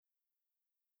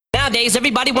Nowadays,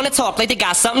 everybody wanna talk like they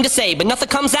got something to say, but nothing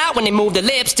comes out when they move their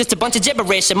lips. Just a bunch of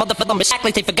gibberish and motherfuckers act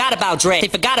like they forgot about Dre. They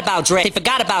forgot about Dre. They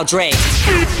forgot about Dre.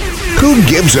 Who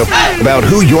gives a about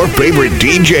who your favorite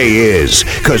DJ is?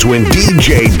 Cause when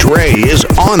DJ Dre is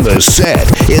on the set,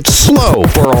 it's slow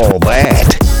for all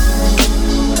that.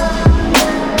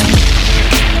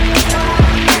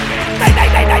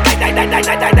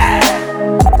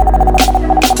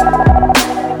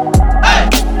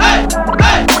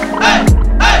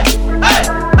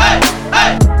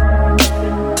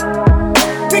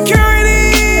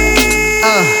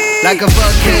 Like a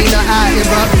volcano, I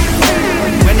erupt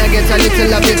when I get a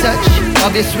little of your touch.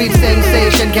 Of your sweet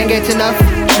sensation, can't get enough.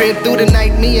 Straight through the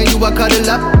night, me and you are cuddle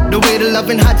up. The way the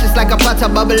loving hot, just like a pot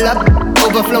of bubble up.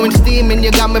 Overflowing steam and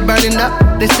you got me burning up.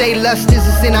 They say lust is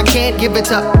a sin, I can't give it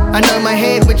up. I know my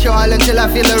head with you all until I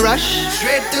feel a rush.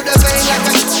 Straight through the vein like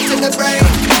a to the brain.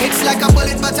 It's like a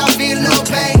bullet but I feel no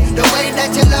pain. The way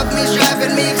that you love me is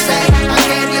driving me insane. I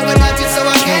can't live without you so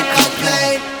I can't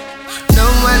complain. No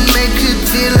one makes it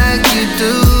feel like you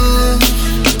do.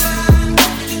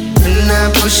 When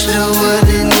I push the wood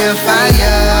in your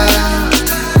fire.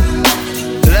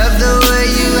 Love the way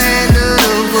you handle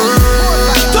the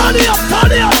wood. Turn it up,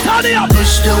 turn it up, turn it up.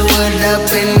 Push the wood up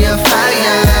in your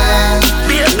fire.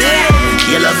 Baby,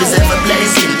 your love is ever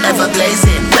blazing, ever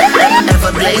blazing,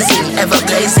 ever blazing, ever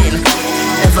blazing,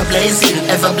 ever blazing,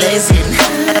 ever blazing,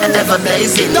 ever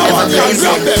blazing, ever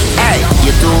blazing. Hey,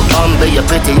 you too humble, you're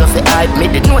pretty, you fi hype me.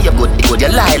 They know you're good, you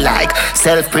lie like.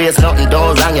 Self-praise, nothing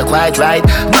done wrong, you're quite right.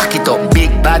 Back it up,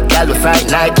 big bad gal with fright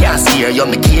night. Can't steer you,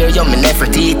 me care you, me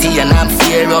Nefertiti, and I'm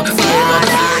fear up.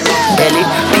 Belly,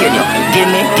 pain you, give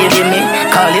me,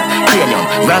 call it cranium.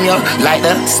 Ram you like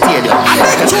the stadium.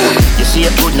 Your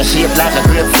shape good, no shape like a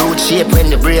grapefruit shape.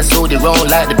 When you brace through the round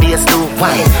like the bass do.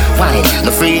 Wine,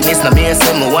 no freeness, no mere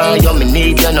say me want you, me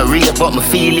need you, no real, but me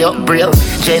feel you, brill.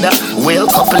 Jada, will,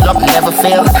 couple up, never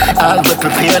fail. All we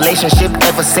prepare, relationship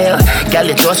ever sail. Gal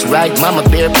you just right, mama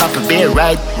bear, papa bear,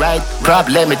 right.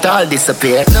 Problem it all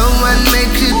disappear. No one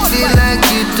makes it feel like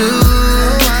you do.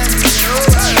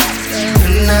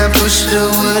 When I push the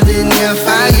wood in your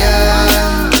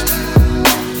fire.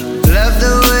 Love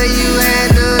the way you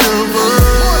handle the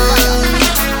wood.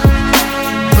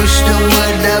 Push the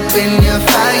wood up in your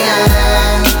fire.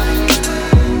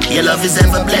 Your love is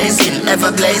ever blazing,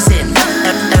 ever blazing,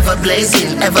 ever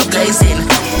blazing, ever blazing,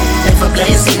 ever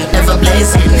blazing, ever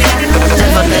blazing,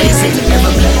 ever blazing,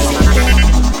 ever blazing.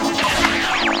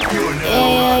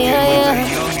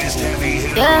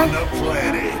 Yeah.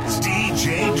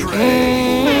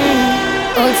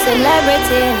 Old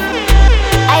celebrity,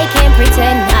 I can't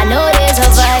pretend. I know there's a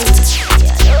vibe.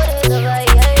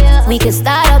 We can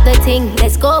start up the thing.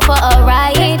 Let's go for a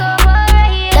ride.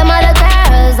 Them other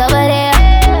girls over there,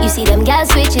 you see them girls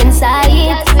switching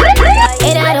sides.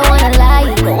 And I don't wanna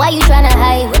lie, but why you tryna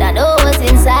hide when I know what's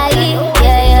inside?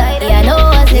 Yeah, I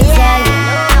know what's inside.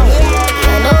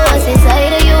 I know what's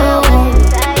inside of you.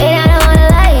 And I don't wanna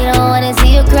lie, don't wanna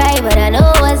see you cry, but I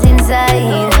know what's inside.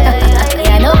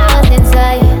 Yeah, I know what's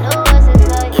inside.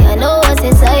 Yeah, I know what's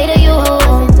inside of you.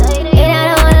 And I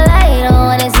don't wanna lie, don't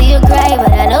wanna see you cry,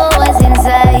 but I know what's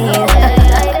inside.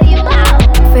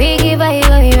 Freaky vibe,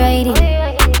 where we riding?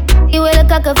 You will look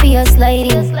like a feel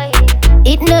sliding.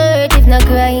 It no hurt if not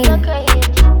crying.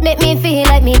 Make me feel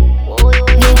like me.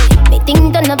 Yeah. Me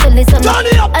think done up to listen up. I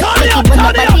take it burn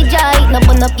up at TYGA, it no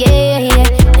burn up,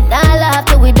 yeah. And I laugh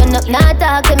till we done up, not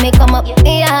talk till me come up.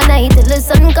 Yeah, night till the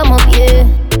sun come up, yeah.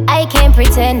 I can't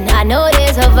pretend, I know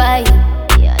there's a vibe.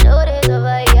 Yeah, I know there's a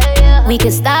vibe, yeah. We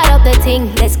can start up the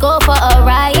thing, let's go for a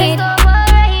ride.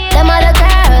 Them other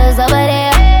girls over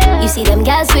there, you see them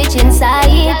girls switching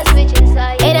sides.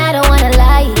 And I don't wanna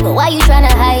lie, but why you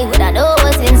tryna hide when I know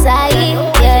what's inside?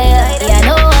 Yeah, I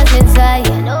know what's inside.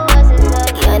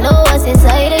 Yeah, I know what's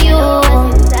inside of you.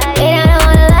 And I don't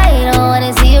wanna lie, don't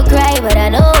wanna see you cry, but I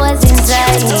know what's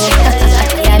inside.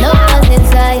 Yeah, I know what's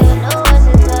inside.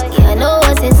 Yeah, I know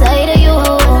what's inside of you.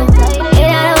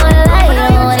 And I don't wanna lie,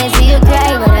 don't wanna see you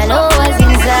cry, but I know what's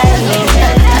inside.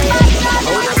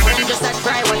 Just a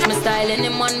try, watch me style and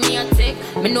them on me a tick.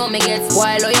 Me know me get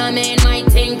spoiled, oh yeah, me in my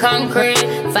thing concrete.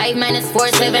 5 minus 4,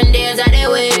 7 days of the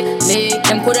week. Me,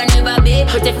 them coulda never be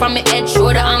pretty from me head,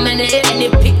 shoulder, and me neck. Any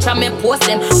picture me post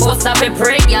them, post up a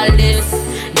break, y'all this.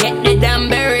 Get the damn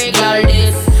berry, y'all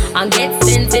this. And get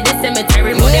sent to the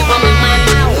cemetery, money for my mind.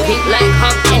 Hit like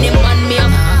hop, any man me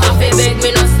up. If they beg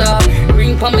me no stop.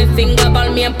 Ring on me finger, ball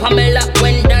me and Pamela.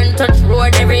 When done touch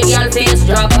road, every girl face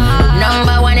drop.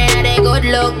 Number one in a good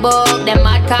look book. Them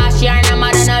mad cash here and I'm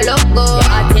mad and I look good.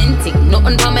 Authentic,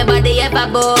 nothing for me body ever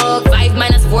book. 5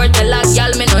 minus 4 to lock,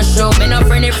 y'all me no show. Me no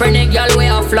friendly girl way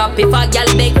off flop. If a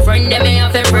girl big friend, them me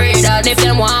have to pray that. If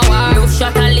them want war, no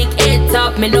shot and lick head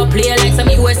top. Me no play like some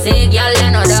USA girl,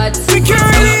 you know that.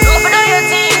 Security! No for do your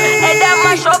thing, head that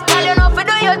mash up, girl, you know for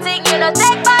do your thing. You know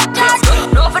take back that.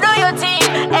 No for do your thing,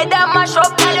 head that mash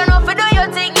up, girl, you know for do your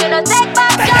thing. You know take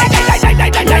back that.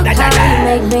 Look how you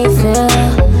make me feel.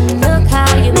 Look how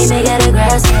you make me get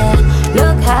aggressive.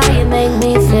 Look how you make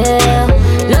me feel.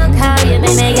 Look how you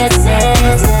make me get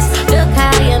senseless. Look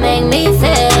how you make me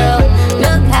feel.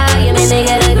 Look how you make me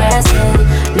get aggressive.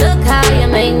 Look how you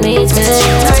make me feel.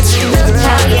 Look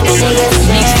how you make me get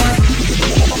senseless.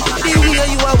 The way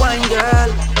you are wine, girl,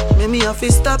 make me have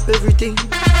to stop everything.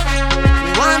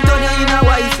 Me want on you in a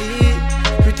wifey,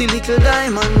 pretty little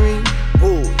diamond ring.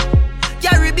 Oh,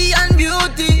 Caribbean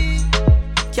beauty,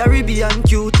 Caribbean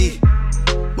cutie.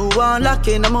 Move on lock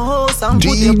in my house and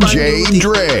put you on DJ duty.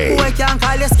 Dre. Who I can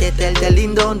call you skittle, tell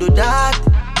him don't do that.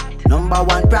 Number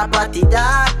one property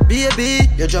that. Baby,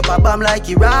 you drop a bomb like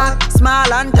Iraq.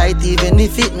 Small and tight even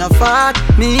if it not fat.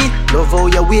 Me, love how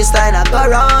your waistline a go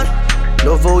round.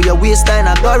 Love how your waistline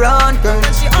a go round, girl.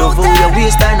 Love how your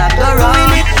waistline a go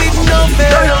round. No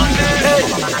fair. Hey.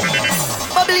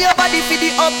 Bubble your body for the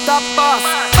up top boss.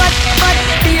 But,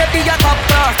 baby, your top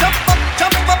class.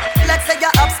 Jump up, let's say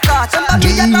you're upstart.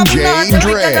 DJ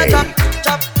Dre.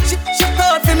 She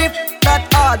proud for me, that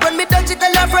hard. When me touch it,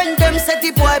 tell her friend them set the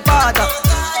boy part.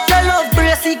 Your love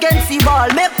brace against the ball.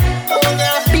 Me,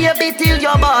 baby, till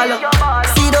your ball.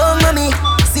 See down on me,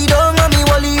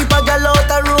 while you a girl out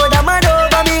the road, I'm mad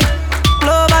over me.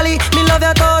 Globally, me love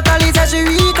you totally, say she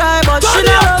retry, but she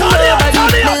love nobody.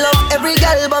 Me love every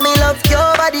girl, but me love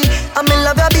your body. And me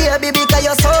love your baby because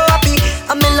you're so happy.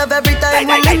 And me love every time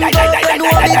we link up, you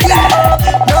know me keep up.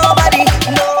 Nobody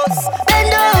knows. Then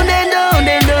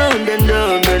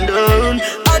down.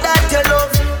 All that you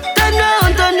love. Turn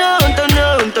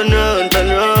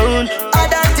round. All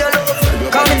that you love.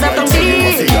 Come and stop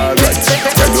me.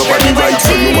 Tell your body right,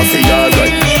 so you will feel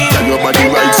alright. Tell your body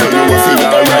right, so you will feel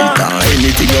alright.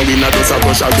 Anything you win, I just a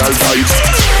push a girl fight.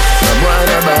 I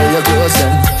wanna buy your clothes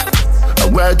and I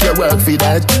work for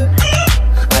that.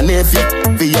 And if you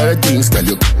for your things, tell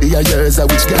you your yours are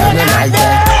which girl you like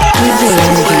that.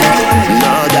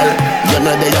 No girl, you're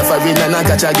not there for it and I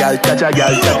catch a girl. Tell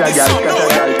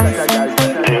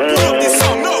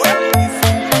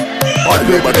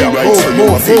your body right, so you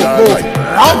will feel alright.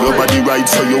 Tell your body right,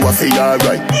 so you will feel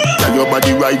alright. Tell your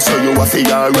body right, so you will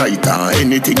feel alright.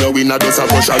 Anything you win, I just a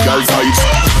push a girl fight.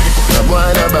 I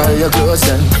wanna buy your clothes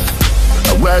and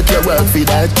I work for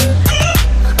that.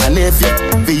 And if you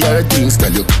for your things,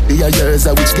 tell you your yours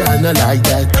are which girl not like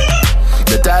that.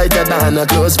 The tighter than a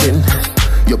clothespin,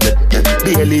 you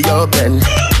barely open.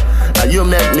 And you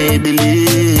make me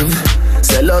believe,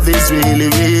 say love is really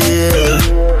real.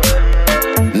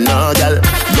 No girl,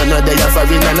 you're not there for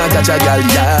it and I catch a girl,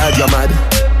 yeah, you're mad.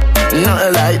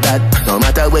 Nothing like that, no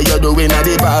matter what you're doing at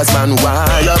the past, man,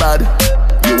 why you're bad.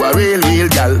 You a real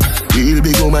girl, real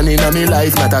big woman in my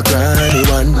life, not a cranny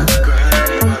one.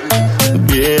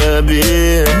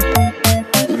 Baby,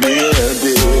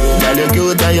 girl, you're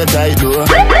cute and you're tight, though.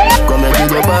 Come and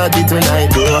do your party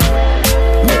tonight, though.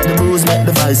 Make the booze, make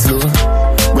the vice slow.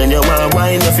 When you want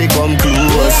wine, if you come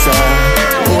closer.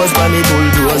 Pose by me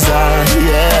bulldozer,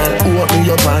 yeah. Open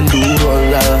your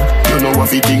Pandora. You know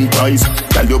what you think twice.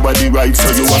 Tell your body right,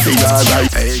 so you want to be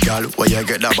alright. Hey girl, where you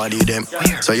get that body them?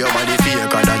 So your body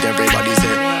fake, that everybody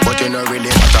say. But you know really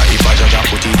matter if I just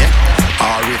put it there.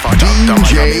 Or if I just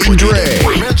DJ Dre.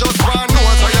 Me just want know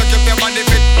so you keep your body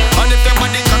fit. And if your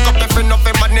body cock up, if you know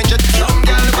fi manage it. Some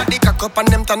girl body cock up and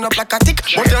them turn up like a tick.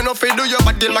 But you know fi do your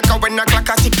body like a when a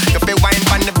clock a tick. You fi wine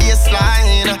pon the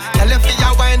baseline. Tell you fi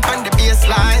ya wine pon the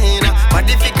baseline.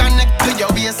 Body fi connect to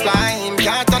your waistline.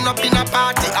 Can't turn up in a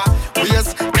party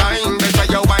waste time. Better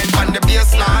you wine pon the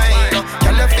baseline.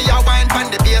 Tell you fi ya wine pon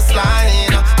the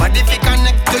baseline. Body fi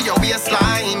connect to your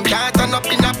waistline. Can't turn up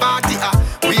in a party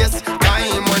waste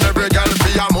time. When every girl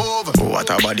fi ya move. What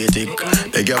a body tick.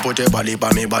 They get put your body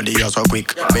pa me body you so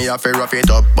quick. Me have to rough it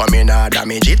up but me not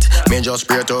damage it. Me just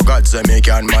pray to God so me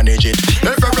can manage it.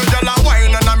 If every girl a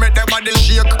wine and I make the body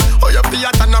shake. Oh you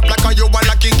feel turn up like a you a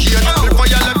lucky kid. Before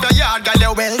you left your yard girl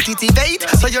you well titivate.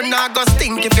 So you not go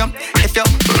stink if you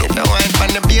wine from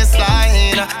the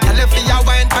baseline. Tell you fi ya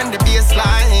wine from the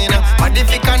baseline. Body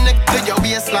fi connect to your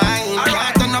waistline.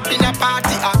 Can't turn up in a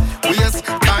party waste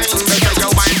time. Better you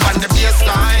wine from the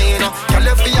baseline. Tell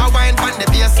you fi ya wine from the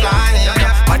baseline.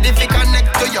 Body fi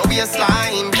connect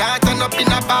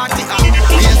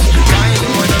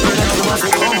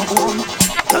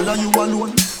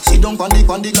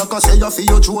the Glock, I say you feel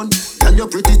your drone. Tell you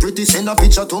pretty, pretty, send a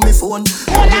picture to me phone.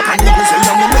 Tell me can you say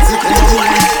you me love it when you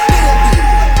want.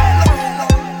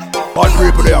 All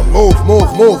people there, move.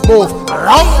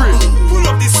 Humphrey, pull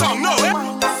up this song now, eh?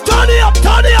 Turn it up.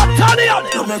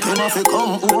 You make him have to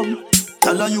come home.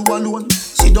 Tell her you alone.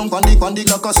 Sit down on the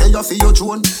Glock, I say you feel your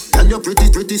drone. Tell you pretty,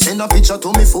 pretty, send a picture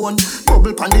to me phone.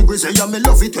 Bubble pan the grizzly, you me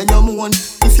love it when you moan.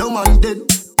 If your man dead,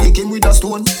 take him with a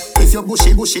stone. If you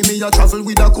bushy, me a travel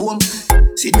with a comb.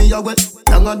 See me a wet,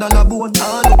 longer than a bone.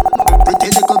 Pretty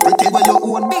little pretty where you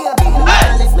own.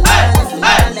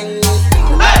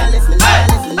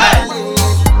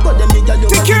 But them nigga you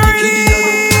got the kid in your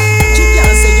head. She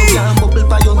can't say you can't bubble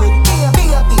by your head.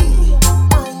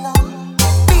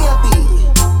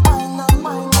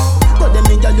 But them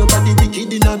nigga you got the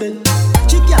kid in your bed.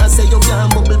 She can't say you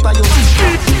can't bubble by your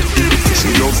head. She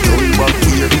loves going back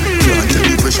weird. Can't tell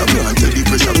the pressure.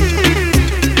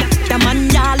 The man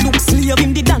ya look slave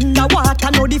in the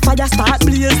underwater. Now the fire start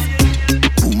blaze.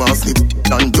 Boom off me,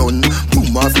 and done.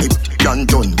 Boom off me, and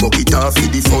done. Bucket off for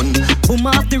the fun. Boom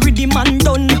off the rhythm and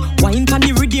done. Wine pan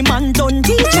the rhythm and done.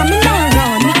 Teacher me now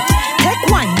run.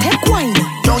 Take wine.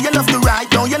 Don't you love the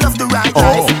ride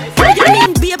life? What you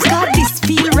mean, babes? God, this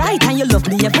feel right. And you love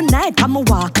me every night. Come and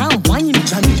walk and wine.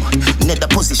 Nether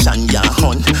position, ya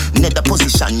hun.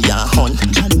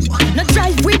 Now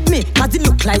drive with me, cause it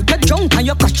look like a drunk. And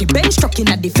your cushy bench truck in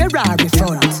at the Ferrari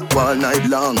front. All night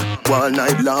long.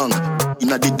 In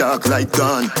the dark light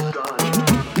gone.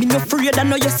 Me no afraid, I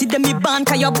know you see them me band.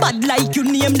 Cause you bad like you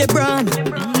name the brand.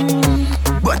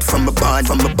 But from a barn,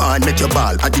 make your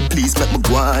ball. I did please make me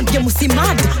go on. You must be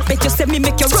mad. Bet you say me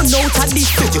make you run out of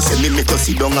this. Bet you say me make you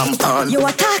sit down and fall. You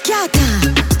attack.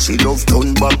 She love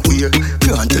turn back way.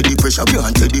 Can't tell the pressure.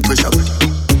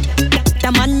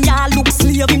 The man ya look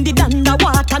slave in the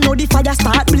underwater. Now the fire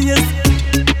start blaze.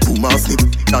 Boom off me,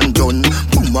 and done.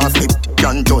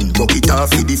 Bucket off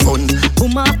for the fun.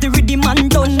 Boom off the rhythm and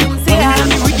done.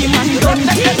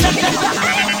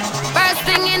 First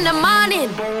thing in the morning,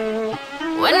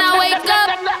 when I wake up,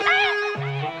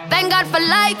 thank God for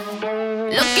life.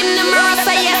 Look in the mirror,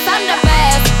 say yes, I'm the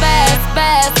best.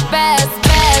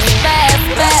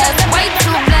 Way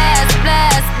too blessed.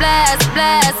 Yes,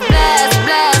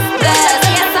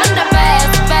 I'm the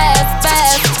best.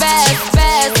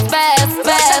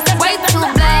 Way too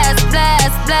blessed.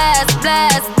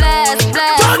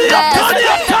 Turn it up.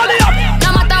 No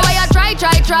matter where you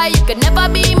try, you could never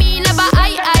be me, never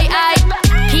I.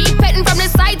 Keep petting from the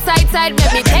side.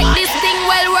 Let me take this thing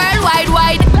well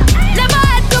worldwide. Never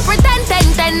had to pretend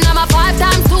 10. I'm a 5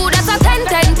 times 2, that's a 10.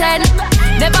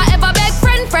 Never ever beg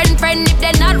friend. If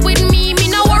they're not with me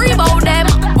no worry about them.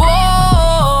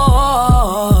 Whoa,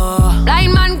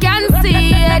 blind man can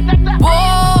see it.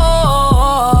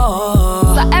 Whoa,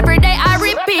 so every day I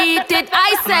repeat it.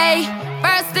 I say,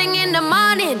 first thing in the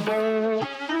morning,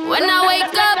 when I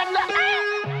wake up,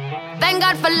 thank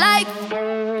God for life.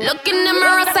 Look in the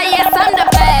mirror, say yes, I'm the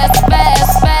best.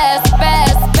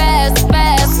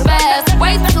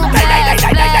 Way too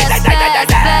blessed.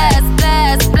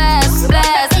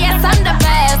 Yes, I'm the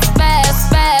best.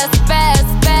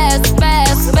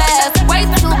 Way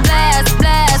too blessed.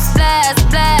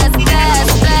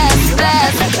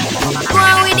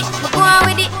 Go on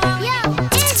with it.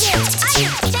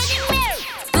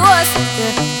 Toast.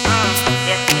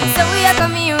 So we are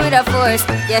coming with a force.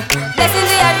 Yeah, blessings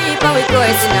we are reaping, we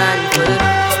coursing on full.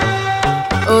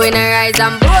 Oh, we not rise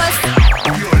and boast.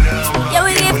 Yeah,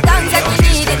 we give thanks that we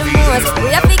need it the most. We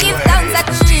have to give thanks that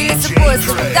we really supposed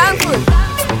to be thankful.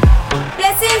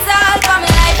 Blessings all for my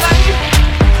life and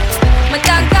my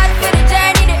thank God for the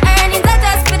journey, the earnings are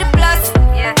just for the plus.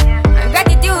 Yeah, and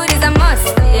gratitude is a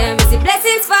must. Yeah, me see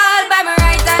blessings fall by my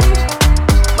right hand.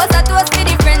 But I toast for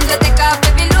the friends we take off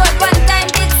every load. One time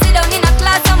did sit down in a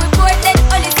class and we bored. Then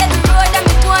only said the road and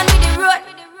me go on with the road.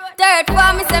 Third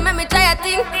form, me say me try a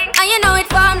thing. And you know it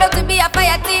formed up to be a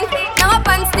fire thing. Now up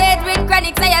on stage with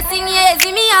chronics I sing. Yeah, see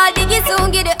me all diggy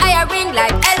soon get the higher ring.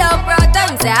 Like hello brother,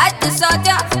 me say I had to shut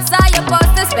ya. Saw your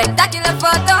poster, spectacular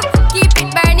photo. Keep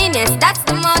it burning, yes that's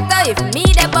the motto. If me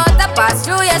the butter pass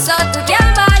through your soul to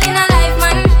can't ball in a life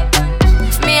man.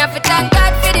 Me have to thank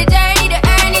God for the journey, the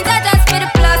earnings are just for the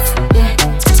plus. Yeah,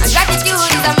 and gratitude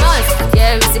is a must.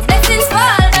 Yeah, me see blessings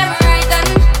fall by my right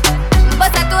hand.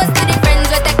 But I toast to the friends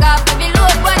we take off every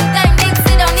load. One time they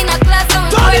sit down in a class and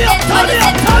we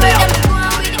Turn it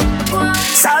up.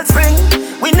 Salt Spring,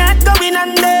 we not going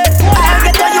under. I'll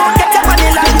get you get your money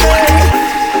like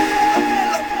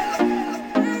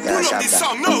Pull up this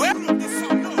song now, eh?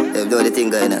 They do the thing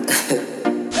going on.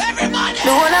 Everybody.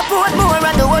 The one I put more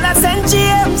and the one I send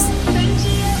James.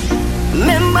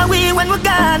 Remember we when we're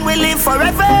gone, we live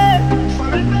forever.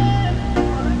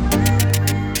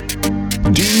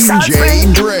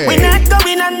 DJ Dre. We not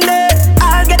going under.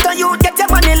 I'll get on you, get your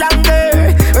money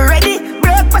longer. Ready,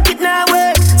 broke pocket now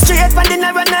work. Straight from the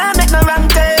narrow now, make no wrong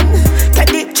turn. Get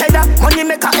the cheddar, money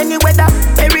maker any weather.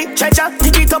 Perry treasure,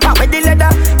 dig it up and with the leather.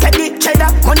 Get the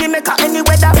cheddar, money maker any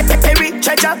weather. Perry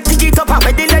treasure, dig it up and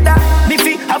with the leather.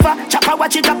 Miffy have a chopper,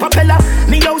 watch it a propeller.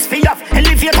 Me house fee off,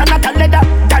 elevator not a leather.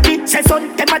 Daddy say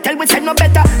son, them a tell we say no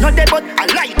better. No they but I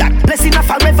like that, blessing a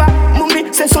forever.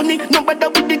 Mummy say sonny, no better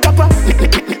with the copper.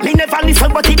 Me never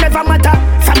listen but it never matter.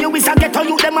 From you is a ghetto,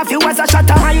 you them a few as a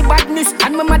shatter. My badness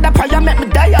and my mother prayer make me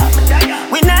die.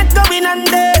 We not going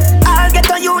under. I'll get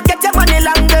on you, get your money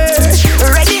longer.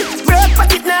 Ready, broke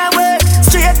pocket now work.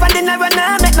 Straight from the narrow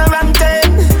now, make no wrong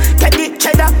turn. Get the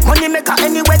cheddar, money maker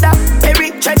any weather.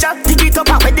 Perry treasure, dig it up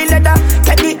and with the leather.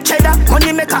 Get the cheddar,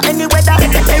 money maker any weather.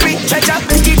 Perry treasure,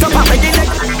 dig it up and with the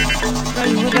leather. Girl,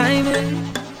 you a diamond.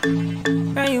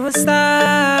 Girl, you a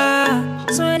star.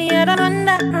 So any other man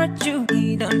that hurt you,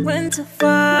 he done went too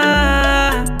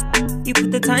far. You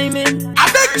put the time in.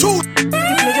 I beg you. You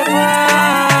play your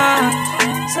part.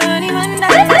 So any man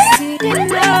that was didn't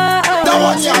know. That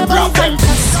was your problem.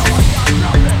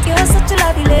 You're such a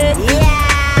lovely lady. Yeah.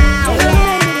 You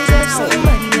deserve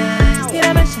somebody else. Did I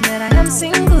mention that I am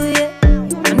single? Yeah.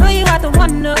 I know you are the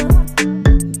one, no.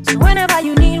 So whenever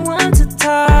you need one to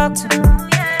talk to,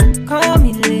 call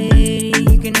me lady.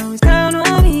 You can always count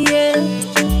on me, yeah.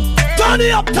 Turn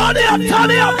it up, turn it up,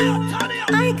 turn it up.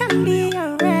 I can be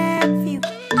your refuge.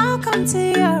 I'll come to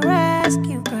your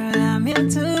rescue, girl. I'm here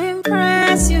to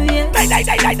impress you, yeah. I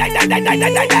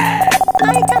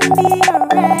can be your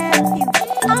refuge.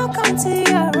 I'll come to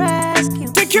your rescue.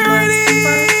 Security!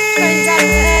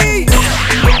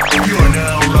 You're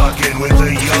now rocking with the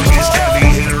youngest heavy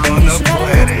hitter on the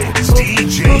planet,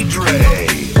 DJ Dre.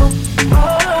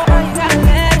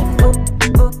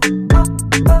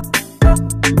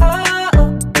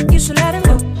 You should let him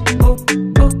go.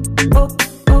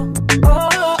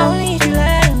 Only if you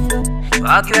let him go.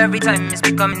 Argue every time, it's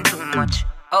becoming too much.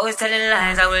 Always telling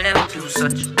lies, I will never do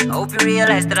such. I hope you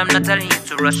realize that I'm not telling you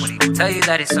to rush. Tell you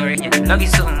that it's sorry, yeah, love you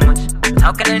so much.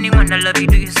 How can anyone that love you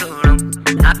do you so wrong?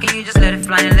 How can you just let it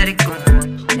fly and let it go?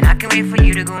 And I can wait for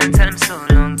you to go and tell him so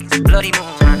long. It's a bloody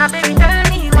moon. Now baby, tell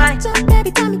me why. So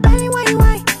baby, tell me why?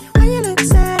 Why you look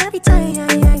sad every time?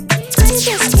 Why you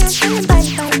just can't tell me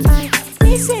bye.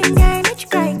 Me sing, yeah, make you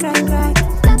cry.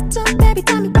 So baby,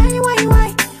 tell me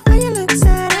why? Why you look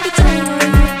sad every time?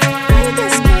 Why you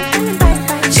just can't tell me bye.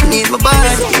 She need my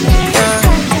body,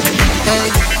 hey,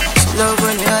 she love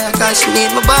when you high, cause she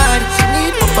need my body.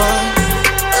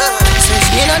 So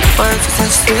she need on the purpose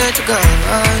and she swear to God.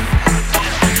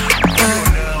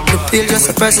 The pill just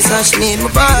a person, so she need my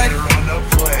body.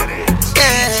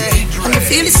 Yeah, and I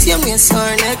feel the same way, so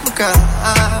her neck my girl.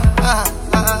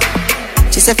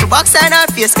 She said for box on her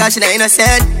face, cause she not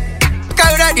innocent.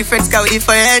 Cause we're not different, cause we're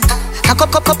different. I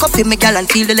cup in my girl and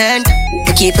feel the land.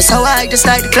 We keep us so high, just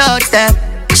like the clouds them.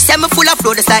 She said me full of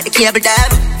flow, just like the cable dam.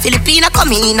 Filipina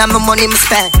come in and my money me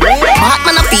spend. My heart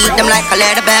man I beat them like a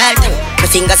leather belt. My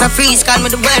fingers are freeze, call me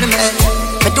the weatherman.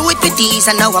 I do it with these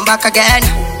and now I'm back again.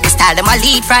 I style them, I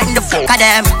lead right in the fuck of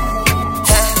them.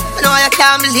 I know I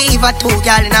can't believe I two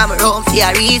girl in my room for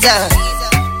a reason.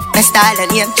 My style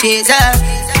and name chaser.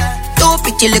 Two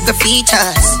pretty little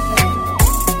features.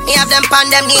 Me have them on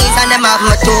them knees and them have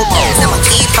my two bones and my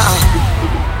keeper.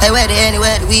 Hey, where they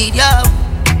anywhere the weed, yo.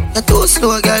 The too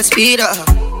slow girl speed up.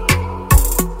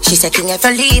 She said king if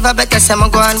I leave, I better say I'm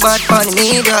going bad for the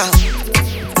media.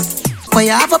 When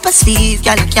you have up a sleeve,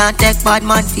 girl, you can't take bad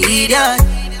man feed ya.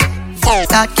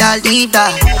 That girl leave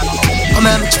that. I'm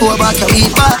sure about your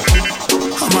weed back.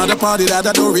 I'm at a party that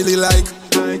I don't really like.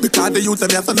 Because the youth them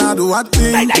have to not do what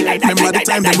thing. Remember the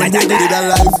time when we did it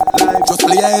alive. Just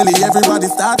play early, everybody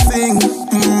start sing.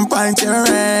 Point your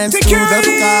hands to the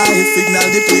sky. Signal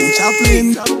the plane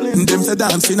Chaplin. Them say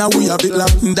dancing and we have it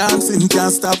locked. Dancing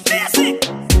can't stop.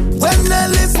 When they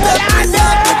listen up in the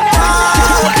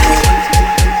party,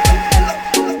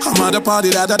 I'm at a party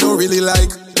that I don't really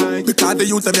like. Because the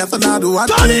youth them have to not do what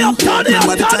thing.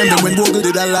 Remember the time when we did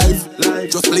it alive.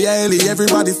 Just play early,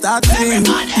 everybody start sing.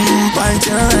 Point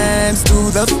your hands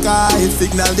to the sky.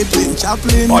 Signal the plane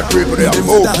Chaplin. Them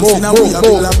say dancing and we have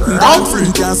it locked.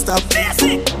 Dancing can't stop.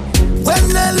 When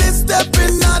they step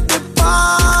in at the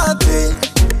party,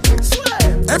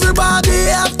 everybody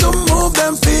have to move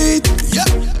them feet.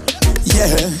 Yeah.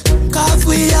 yeah. Cause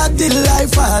we had the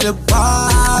life of the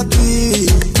party.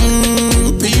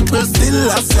 People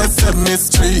still access Sesame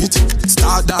Street.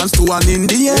 Start dance to an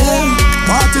Indian.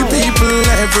 Party people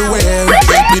everywhere.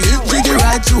 We live jiggy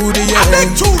right through the air.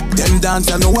 Them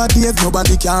dance and nowadays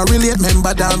nobody can relate.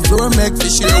 Remember dance floor make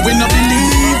fish here. We no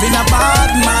believe in a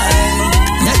bad mind.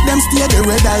 Make them stay the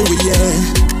red eye we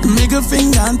middle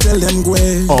finger and tell them go.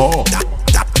 Oh.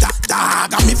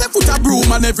 Dog, and me say foot a broom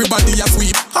and everybody a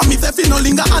sweep. And me say fi no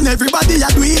linger and everybody a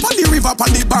do it. On the river, on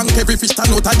the bank, every fish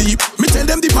turn out a deep. Me tell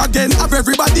them deep again, have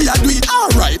everybody a do it.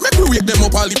 Alright, make me wake them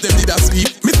up and leave them did a sleep.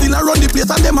 Me still a run the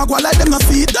place and them a go like them a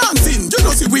see it. Dancing, you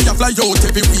know see we a fly out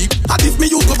every week. And if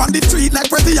me youth up on the street like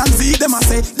Pretty and Z, them a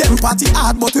say, them party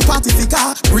hard but we party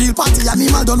thicker. Real party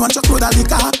animal don't want your clothes a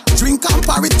liquor. Drink and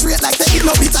parry straight like they eat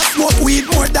no bitter. Smoke weed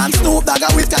more than Snoop Dogg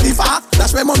with Khalifa.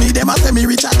 That's where money them a say me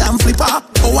richer than Flipper.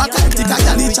 Oh, I can't take a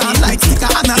yali chan like Sika.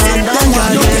 And I say, them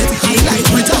want no get high like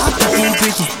Twitter. Pretty,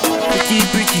 pretty,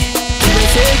 pretty.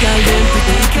 USA girl, them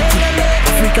pretty, pretty.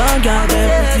 African girl, them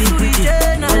pretty, pretty.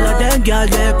 All of them girl,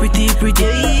 them pretty, pretty.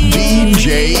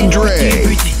 DJ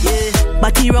Dre.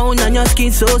 Body round and your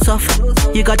skin so soft.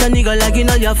 You got a nigga like in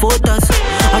all your photos.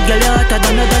 A girl you hotter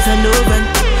than a dozen oven.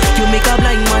 You make a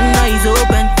blind man eyes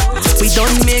open. We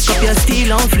don't make up, you're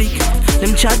still on fleek.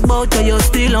 Them chat bout you, you're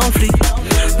still on fleek.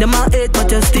 Them a hate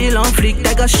but you're still on fleek.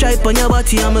 Like a stripe on your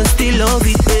body, I'ma still love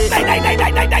it.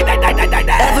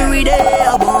 Every day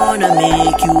I wanna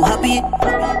make you happy.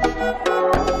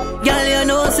 Girl, you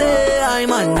know say I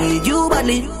man need you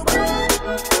badly.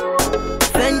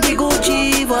 Fendi,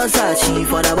 Gucci, Versace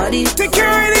for the body.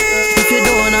 Security. If you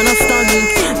don't understand me,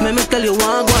 let me tell you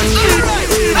one.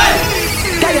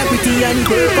 Girl, you're pretty on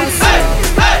purpose.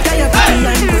 Girl, you're pretty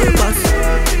on purpose.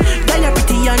 Girl, you're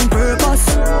pretty on purpose.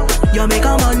 You make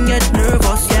a man get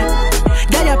nervous, yeah.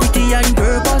 Girl, you're pretty on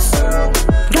purpose.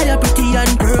 Girl, you're pretty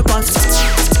on purpose.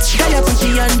 Girl, you're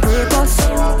pretty on purpose.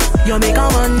 You make a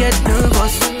man get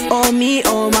nervous. Oh me,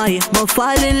 oh my, me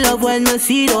fall in love when me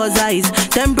see those eyes.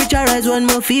 Temperature rise when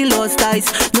me feel those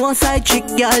ties. No side chick,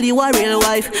 girl, you a real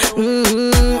wife.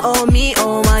 Oh me,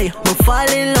 oh my, me fall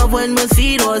in love when me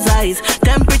see those eyes.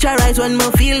 Temperature rise when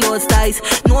me feel those ties.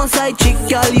 No side chick,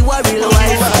 girl, you a real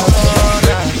wife.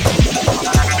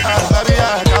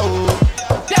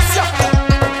 Yes, sir.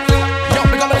 Yo,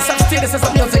 we gonna some this is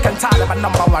a music and talent, but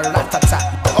number one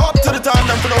rat-a-tat. Up to the time,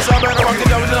 them for those who are better rocking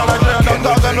down with the like them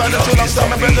dog and run the tune. I'm still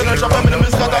bending and shopping with the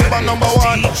music that number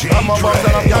one. I'm a boss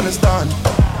in Afghanistan.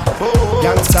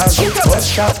 Youngsters, push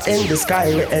shot in the sky.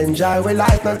 We enjoy, we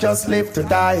life, not just live to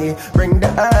die. Bring the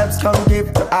herbs, come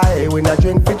give to I. We not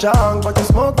drink for junk, but we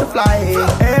smoke to fly.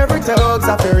 Every thugs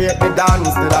have to rate the dance.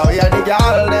 Still out here the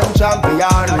girl, them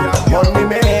champion. Money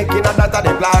making, and that's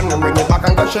the plan. Bring it back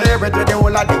and go share it with the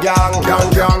whole of the gang.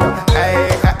 Gang,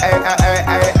 hey, hey, hey, hey,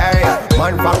 hey, hey.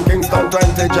 Man from Kingston,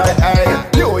 20J, hey.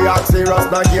 New York, serious,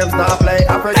 no games, no play.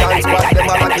 African squad, them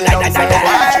are like them say,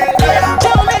 hey.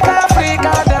 Jamaica,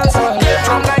 Africa, dance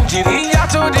from Nigeria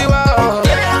to the world.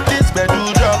 This bed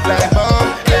do drop like bomb.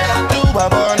 Do a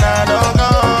burna, don't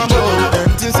come.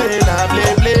 Them to say na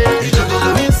play.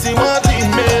 Missy what he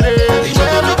made it.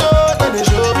 Where we go, then they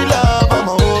show me love. I'm a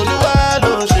whole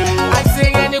world show. I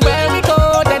sing anywhere we go,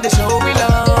 then they show me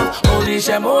love. Holy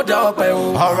shemo dope.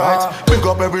 Alright, pick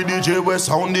up every DJ we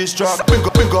sound this track.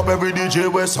 Pick up every DJ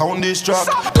we sound this track.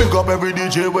 Pick up every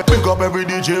DJ we pick up every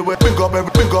DJ we pick up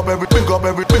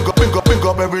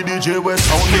every DJ we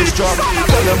sound this track.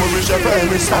 Tell them we reach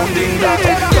FM is sounding black.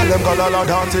 Tell them Galala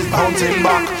dance is bouncing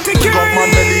back. Pick up man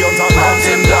millions and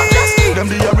bouncing black. Them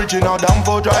the original damn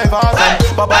for drivers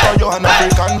and Papa Johan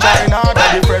African China.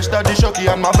 Daddy Fresh, Daddy Shocky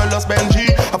and Marvelous Benji.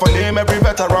 I for name every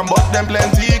veteran but them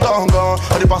plenty gone.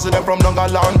 And they pass them from Dunga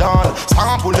London.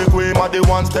 Sample the cream of the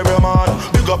one stereo man.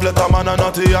 Big up Letterman and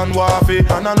Nutty and Waffy.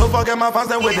 And I don't forget my fans,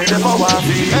 them waiting there for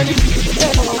Waffy.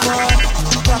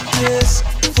 Practice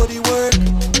for the work,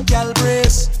 gal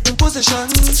brace, position,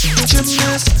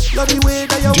 gymnast, love the way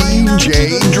that you whine and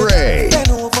DJ Dre. Bend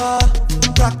over,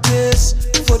 practice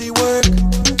for the work,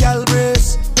 gal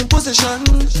brace, position,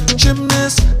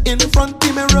 gymnast, in front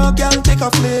the mirror, gal take a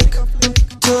flick.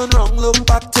 Turn round, look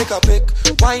back, take a pic.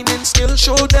 Whining skill,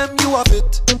 show them you have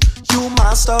it. You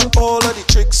master all of the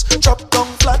tricks. Drop down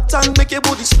flat and make your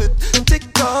booty split.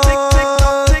 Tick tock, tick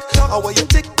tock, tick tock. How are you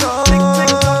tick tock? Tick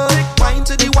tock, tick. Wine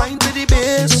to the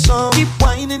bass song. Keep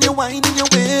whining your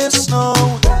waist now.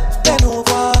 Bend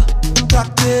over,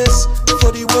 practice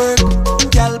for the work.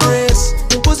 Gal brace,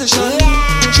 position,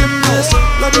 gymnast.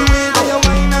 Love the way that you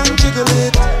whine and jiggle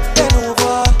it. Bend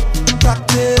over,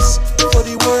 practice for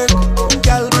the work.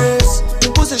 Gal brace,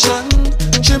 position,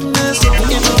 gymnast.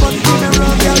 In front of the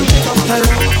mirror, gal take a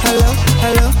hello, hello.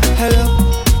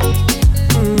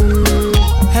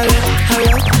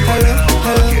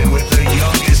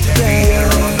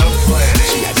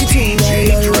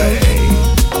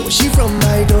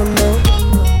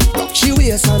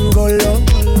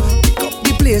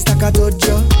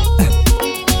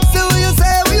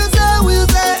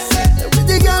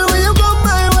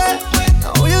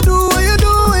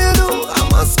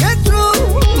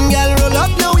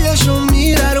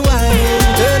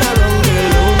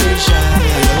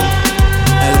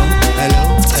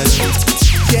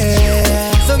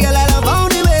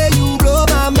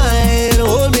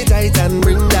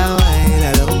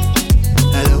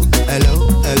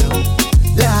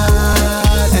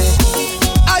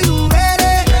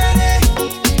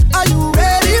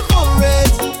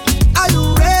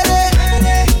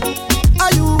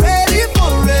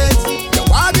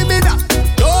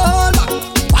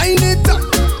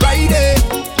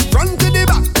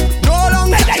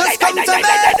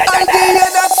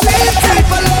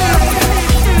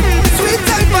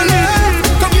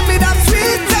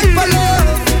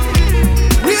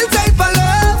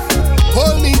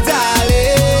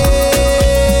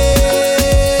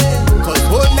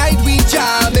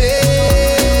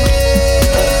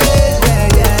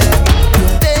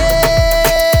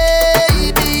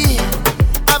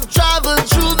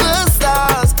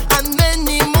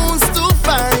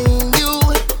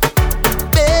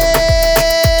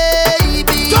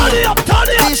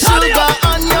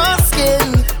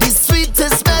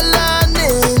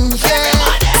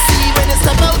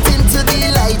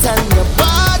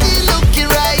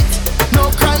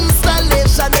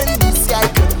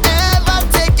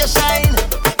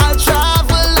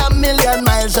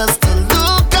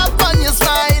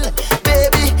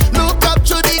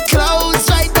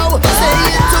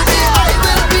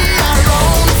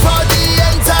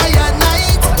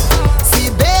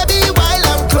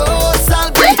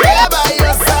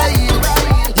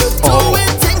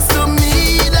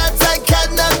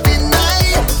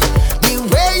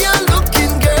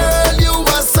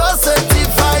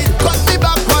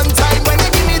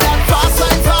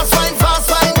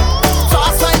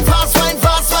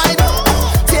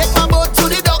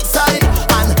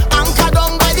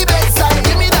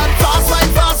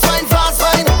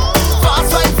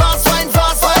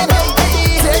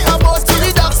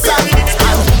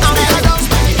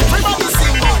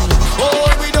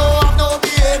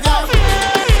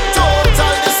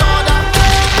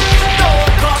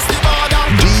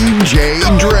 DJ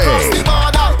Dre.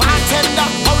 Bartender,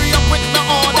 hurry up with the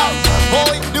order.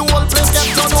 Boy, the whole place get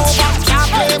turned over.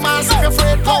 Can't play man, if you're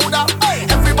afraid powder.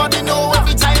 Everybody know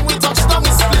every time we touch down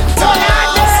is splinter.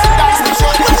 That's the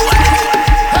show.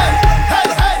 Hey,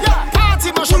 hey, hey, party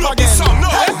mash up again.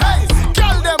 Hey, hey,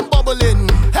 girl them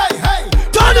bubbling. Hey, hey,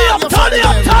 turn it up, turn it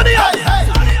up, turn it up. Hey,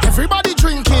 hey, everybody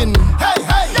drinking. Hey,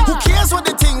 hey, who cares what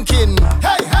they thinking?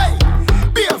 Hey, hey,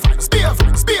 beer fights, beer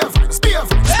fights, beer fights, beer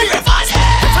fights, beer fights.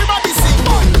 Everybody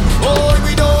singing. Oh,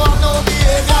 we don't have no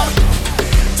behavior.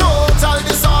 Total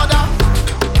disorder.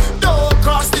 Don't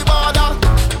cross the border.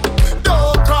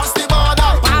 Don't cross the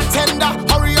border. Bartender,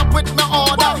 hurry up with my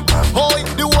order. Boy,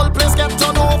 the whole place get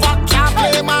turned over. Can't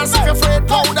play man if you're afraid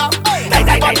powder.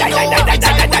 Everybody know every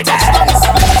time we touch down is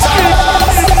splinters.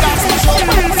 That's the show.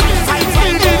 Fine,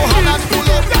 fine, go hand and pull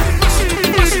up.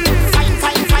 Mash it, fine,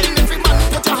 fine, fine. Every man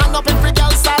put your hand up, every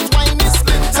girl start whining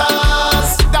splinters.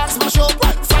 That's my show.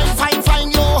 Fine, fine,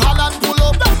 fine, yo, hand and pull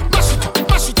up.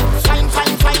 Mash it, fine,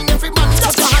 fine, fine. Every man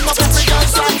put your hand up, every girl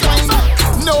start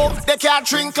whining. No, they can't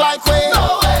drink like we.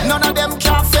 None of them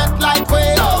can't fit like we.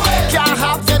 Can't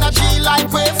have energy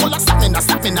like we. Full of stamina,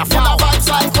 full of vibes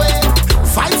like we.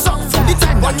 Vibes up from the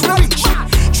time when we reach.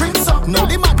 Drinks up, now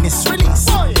the madness release.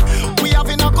 We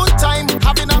having a good time,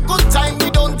 we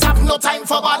don't have no time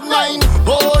for bad mind.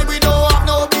 Boy, we don't have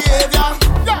no behavior.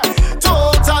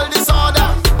 Total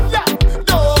disorder.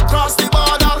 Don't cross the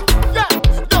border.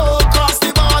 Don't cross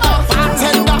the border.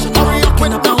 Bartender, hurry up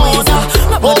with the order.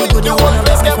 Boy, the whole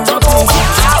place get turned over.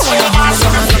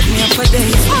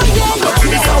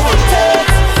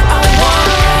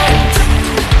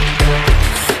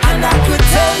 And I could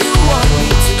tell you what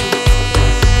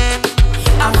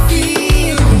I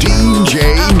feel. DJ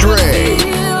Dre.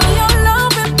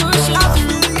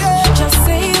 Just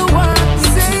say you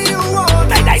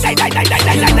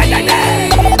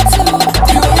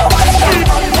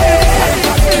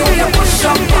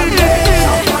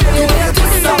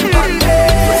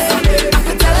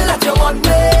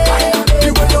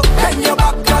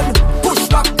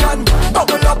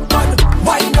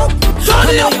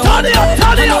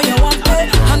want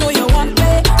I know you want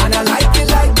me, and I like it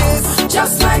like this,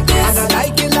 just like this, and I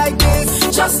like it like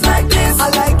this, just like this, I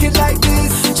like it like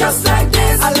this, just like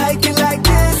this, I like it like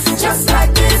this, just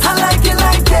like this, I like it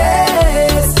like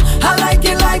this, I like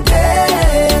it like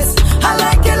this, I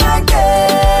like it like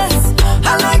this,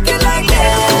 I like it like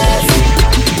this.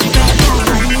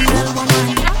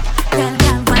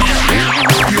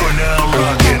 You're now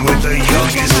rocking with the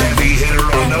youngest heavy hitter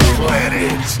on the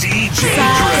planet, DJ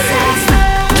Dre.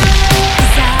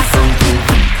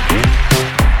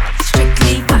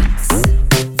 Strictly facts,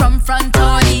 from front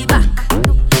or the back.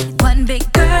 One big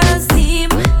girl's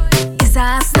team is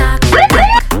a snack.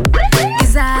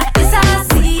 Is a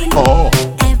scene.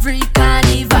 Every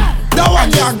carnival. Now I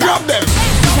can't grab them.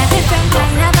 It's a different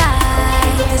kind of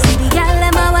vibe. You see the girl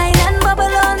them a wine and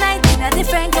bubble all night in a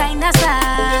different kind of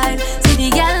style. See the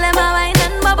girl them a wine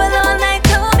and bubble all night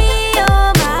to me,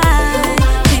 oh my.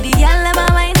 See the girl them a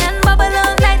wine and bubble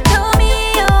all night to me,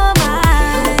 oh my.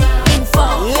 In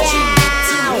 4, 3,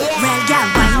 2, real girl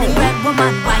whining, real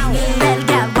woman whining, real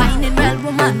girl whining, real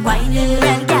woman whining,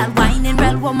 real girl whining,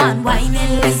 real woman whining.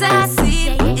 Is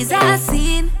a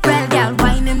scene, real girl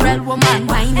whining, real woman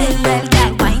whining, real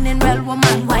girl whining, real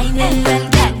woman whining, real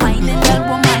girl whining, real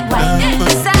woman whining.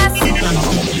 Is a scene.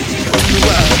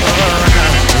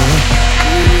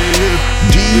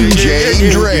 DJ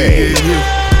Dre.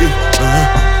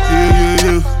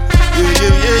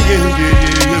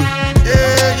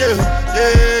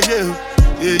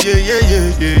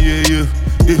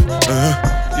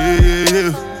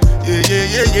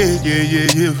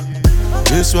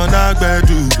 This one I gotta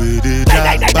do with it.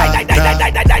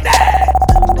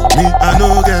 Me, I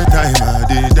no get time, I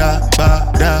did da.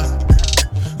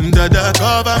 Dada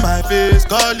cover my face,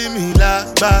 calling me la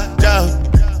ba da.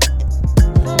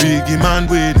 Biggie man,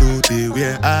 we know they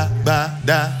wear a ba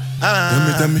da.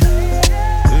 Tell me,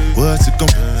 what's it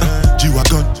come?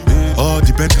 G-Wagon, all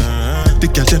the Bentley, the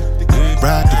girl them,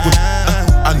 ride the whip.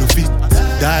 I no fit,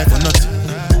 die for nothing.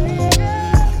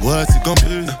 What's it come?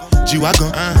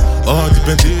 G-Wagon, all the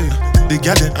Bentley, the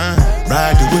girl them,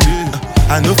 ride the whip.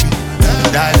 I no fit,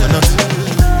 die for nothing.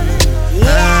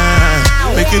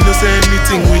 Make you no say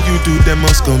anything when you do, they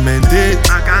must commend it.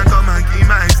 I can't come and keep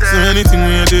myself. So anything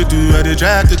when they do, I they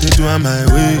try to do on my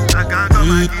way. I can't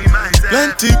come and keep myself.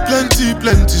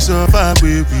 Plenty so far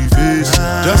we face.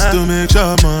 Just to make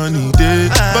sure money day.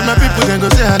 But my people can go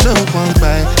say I know one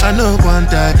buy, I know one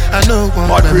die, I know one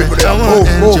buy. I want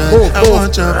enjoy, I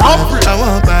want chop life, I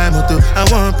want buy motor, I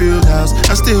want build house,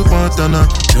 I still want to know.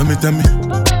 Tell me,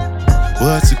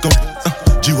 what's it come?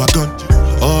 G-Wagon,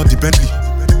 or the Bentley.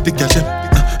 The cash,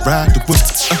 ride the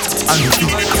bus, and the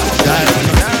feet. Die for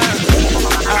nothing.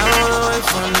 I don't wait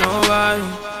for nobody.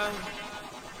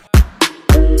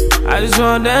 I just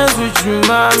wanna dance with you,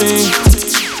 mommy.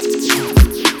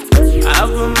 I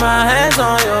put my hands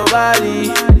on your body.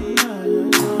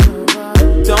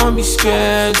 Don't be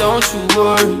scared, don't you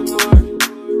worry.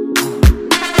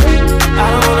 I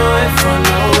don't wanna wait for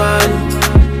nobody.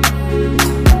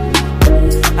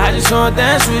 I just wanna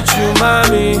dance with you,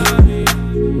 mommy.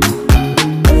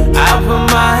 I put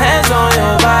my hands on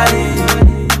your body.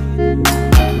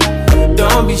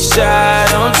 Don't be shy,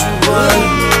 don't you worry.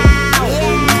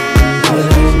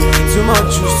 Too much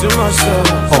juice, too much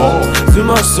sauce. Too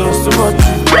much sauce, too much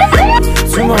juice.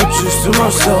 Too much juice, too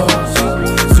much sauce.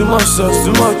 Too much sauce,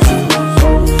 too much juice.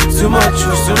 Too much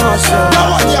juice, too much sauce.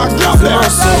 Too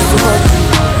much sauce, too much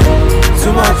juice.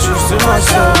 Too much juice, too much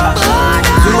sauce.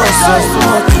 Too much sauce, too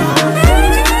much juice.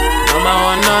 Number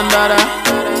one, none.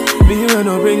 Me when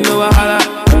no bring no wahala.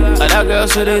 Other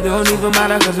girls so they don't even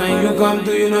matter. Cause when you come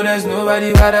through, you know there's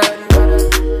nobody better.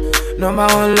 Number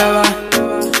one lover.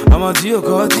 I'm a Gio,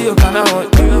 kinda what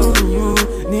you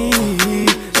need.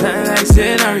 Sound like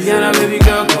saying Rihanna, baby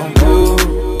girl, come cool.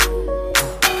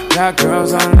 Got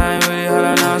girls online with it,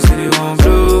 holla now, say they won't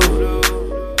blow.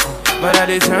 But I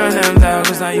did turn them down,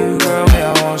 cause now you, girl, me,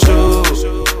 I won't show.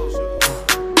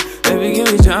 Baby, give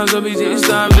me chance, don't be this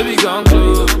time, baby, come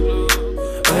close.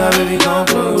 Oh yeah, baby, come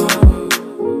close.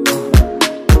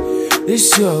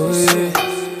 This your way.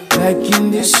 Like in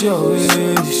this your way,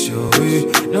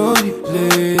 no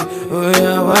replay. Oh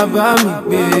yeah, why about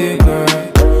me, big girl?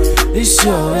 This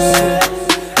your way,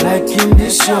 like in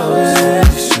this your way,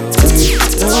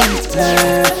 no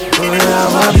replay. Oh yeah,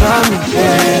 why about me,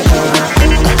 big girl?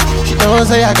 She don't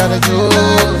say I gotta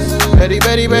choose.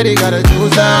 Betty, gotta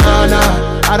choose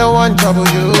now. I don't want trouble,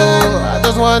 you. I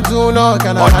just want to know,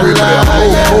 can I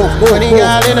holla? 20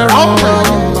 girl in a room.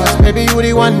 Maybe you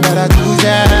the one that I choose,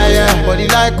 yeah. Body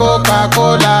like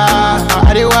Coca-Cola.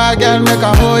 I the wild girl make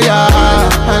a hoya.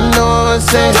 I know,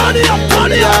 say, I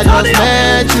just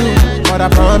met you, but I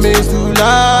promise to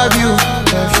love you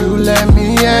if you let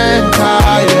me enter,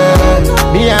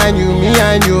 yeah. Me and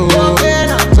you.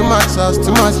 Too much sauce,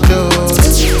 too much love.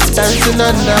 Dancing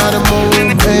under the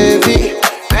moon, baby.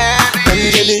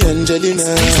 Angelina,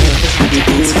 you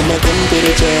do my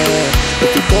temperature.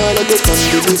 If you call, I go come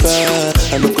deliver.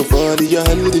 I'm looking for your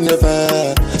hand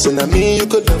never. So now me you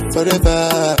could love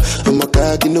forever. I'm a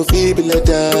cocky no feeble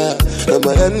letter. I'm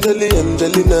a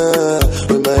Angelina.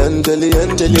 I'm a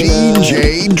Angelina. DJ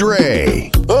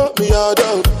Dre. Oh, me all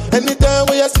down. Anytime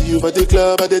when I see you at the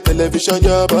club, at the television,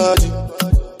 your body.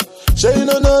 Sure you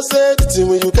know no say the thing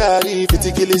when you carry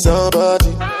 50 kill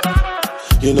somebody.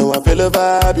 You know I feel a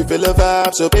vibe, you feel a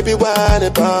vibe, so baby whine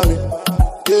about me.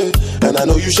 Yeah, and I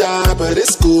know you shy, but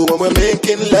it's cool when we're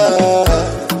making love.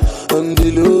 On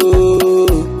the low,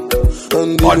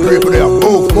 on the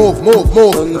low. Move.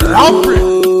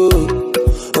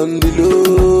 On the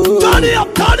low. Turn it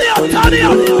up. On the low. Everybody.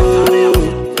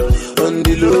 On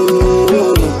the low.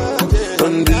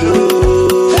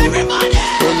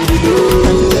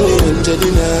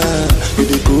 Angelina, you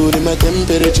be cool in my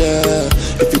temperature.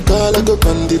 If you call, I go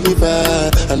come deliver.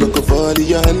 I no go fall in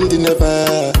your hand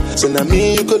never. So now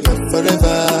me you could love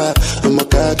forever. I'm a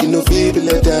cocky no feeble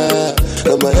letter.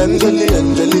 I'm a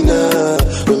Angelina.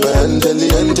 I'm a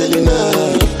Angelina.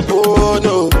 Oh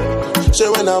no.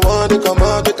 So when I want to come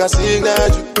out, I can signal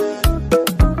you.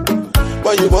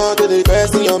 Why you want to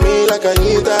invest in me like I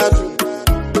need that?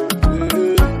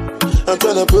 I'm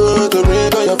tryna put a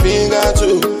ring on your finger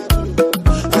too.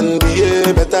 And be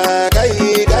a better guy.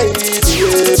 Be a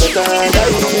better guy.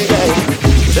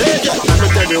 Hey, yeah, let me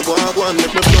tell you one, make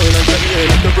me flow and tell you,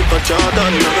 let me rip a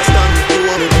Jordan. Understand, you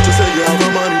want me to say you have a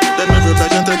man. Then me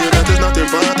reply and tell you that is not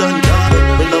important.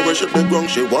 When I worship the ground,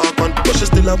 she walk on. But she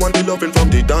still I want the loving from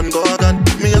the Don Gorgon.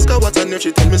 Me ask her what's her name,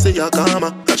 she tell me say you're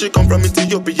karma. And she come from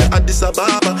Ethiopia, Addis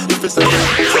Ababa. If it's a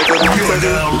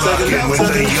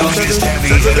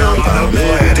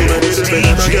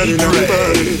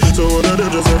so one of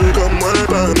them just want to come one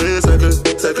by me.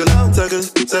 Second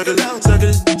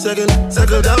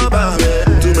down by me.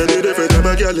 Too many different type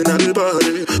of girl in the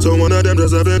body. So one of them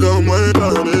just have to come one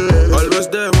by me. Always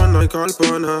there when I call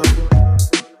upon her.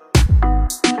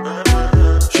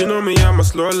 She know me, I'm a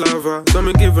slow lover. So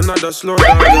me give another slow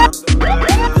lover. No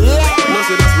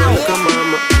say that's my little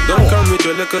mama. Don't come with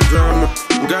your little drama.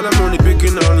 Girl, I'm only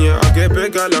picking on you. I get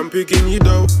big, girl, I'm picking you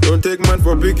though. Don't take man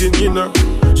for picking you now.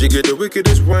 She get the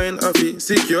wickedest wine, I feel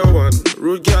secure one.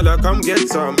 Rude gal, I come get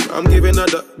some. I'm giving her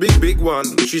the big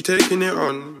one. She taking it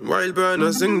on. While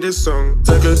Burner sing this song.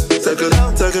 Circle, circle,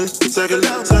 circle, circle,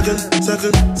 circle,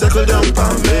 circle, circle down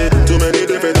for me. Too many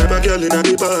different type of girl in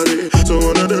the party, so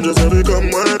one of them just have to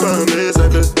come one for me.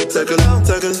 Circle, circle,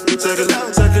 circle, circle,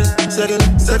 circle, circle,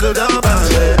 circle down for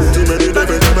me. Too many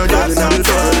different type of girl in the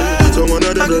party, so one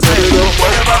of them just have to come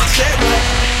one for me.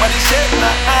 Body shape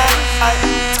like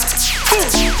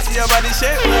your body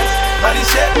shape like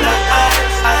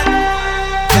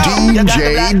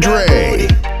DJ Dre.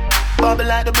 Bubble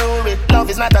like the brewery. Love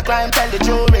is not a crime, tell the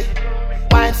jury.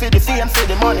 Wine for the fame, for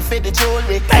the money, for the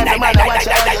jewelry. Every man I watch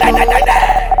you.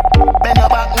 Bend your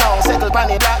back now, settle pan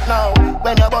the black now.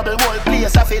 When your bubble whole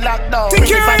place, I feel locked down.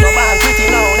 Pretty find your band, pretty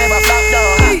now, never flop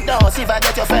down. Hot down, see if I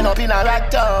get your friend up in a rack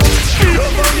down.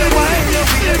 Love how you wine, your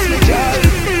face me girl.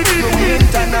 You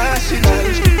international.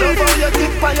 Love how you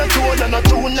tip on your toe, you're not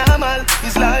too normal.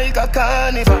 It's like a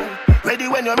carnival. Ready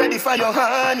when you're ready for your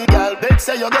honey, girl. Bet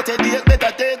say you get a date,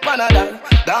 better take Panadol.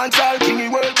 Dancehall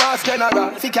king, world boss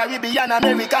general. Fi Caribbean,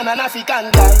 American and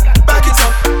African guy. Back it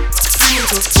up, sing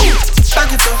it up, back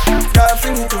it up, girl,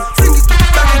 sing it up, sing it up,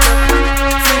 back it up,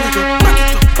 sing it up, back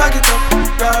it up, back it up,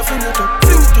 girl, sing it up,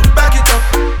 sing it up, back it up,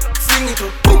 sing it up,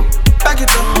 boom, back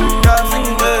it up, girl, sing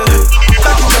it up,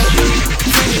 back it up,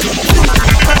 sing it up,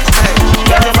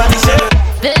 everybody say.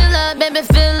 Fill up, baby,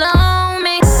 fill on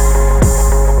me.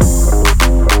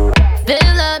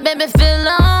 Fill up, baby, fill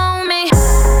on me.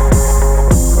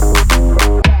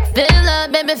 Fill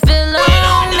up, baby, fill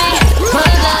on me.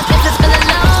 Pull up if you're feeling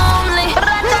lonely.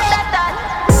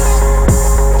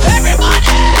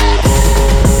 Everybody.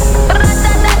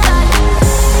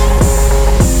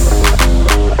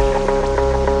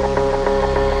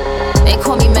 They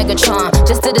call me Megatron,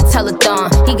 just did a telethon.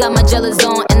 He got my jealous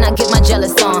on, and I get my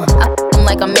jealous on. I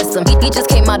like I miss him. He just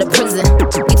came out of prison.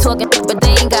 He talking, but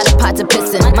they ain't got a pot to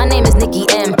piss in. My name is Nicki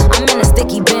M. I'm in a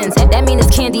sticky bins. That mean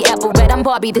it's candy apple red. I'm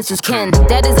Barbie, this is Ken.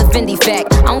 That is a Fendi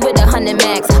fact. I'm with 100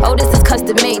 max. Oh, this is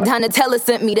custom made. Donatella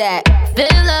sent me that. Fill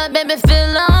up, baby,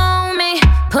 fill on me.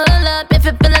 Pull up if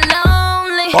you're feeling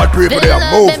lonely. Hot people there,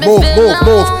 move. Pull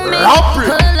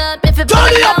up if you're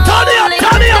feeling lonely.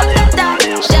 Turn it up.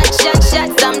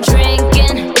 Shots, I'm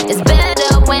drinking. It's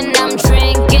better when I'm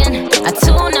drinking. I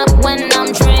tune up when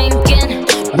I'm drinking.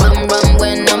 Rum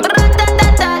when I'm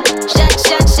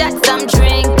shots, I'm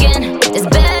drinking. It's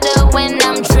better when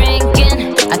I'm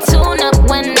drinking. I tune up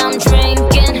when I'm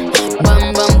drinking.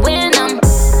 Rum when I'm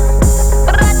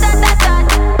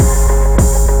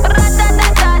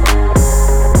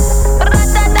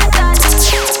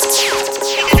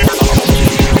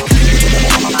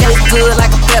Tastes good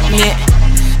like a peppermint.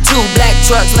 2 black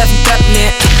trucks left in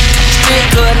peppermint. Street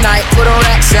good night, put on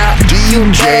racks out.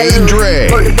 DJ Dre.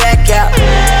 Put the back out.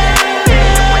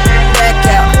 Back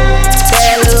out.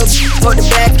 Bad little put the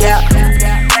back out.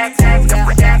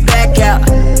 Back out.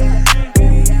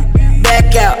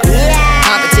 Back out.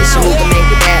 Competition, we can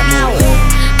make a bad move.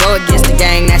 Go against the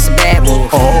gang, that's a bad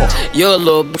move. You're a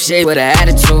little shit with an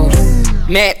attitude.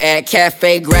 Met at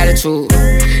Cafe Gratitude.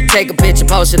 Take a picture,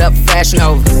 post it up for Fashion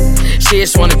Over. She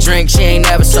just wanna drink, she ain't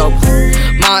never sober.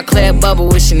 Montclair bubble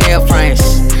with Chanel frames.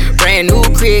 Brand new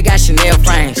crib, got Chanel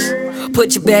frames.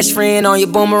 Put your best friend on your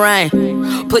boomerang.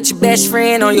 Put your best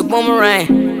friend on your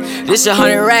boomerang. This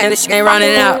 100 racks, this ain't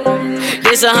running out.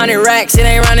 This 100 racks, it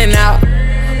ain't running out.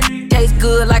 Tastes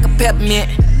good like a peppermint.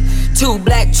 2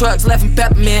 black trucks left in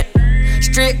peppermint.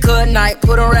 Street cut night,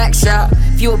 put on racks out.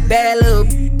 If you a bad little,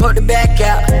 put the back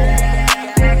out.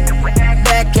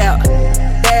 Back out.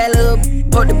 Bad little,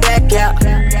 put the back out.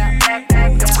 Back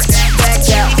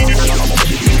out.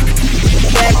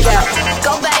 Back out.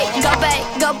 Go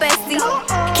bestie.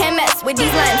 Can't mess with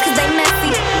these lames cause they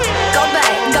messy. Go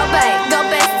bestie.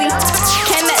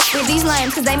 Can't mess with these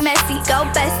lames cause they messy. Go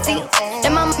bestie.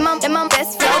 Them my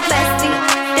best flow bestie.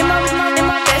 Them my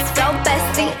best flow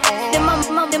bestie. Them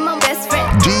my best friend.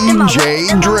 DJ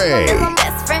Dre.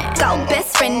 Best friend. Go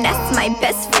best friend, that's my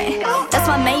best friend. That's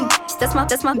my main bitch,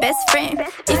 that's my best friend.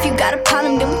 If you got a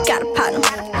problem, then we got a problem.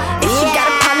 If she got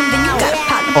a problem, then you got a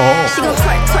problem. She gon'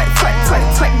 twerk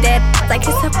that like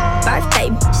it's her birthday,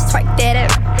 bitch, twerk that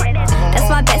up. That's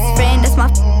my best friend, that's my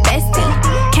bestie.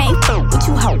 Can't fuck with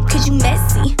you, hoe, cause you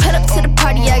messy. Put up to the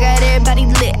party, I got everybody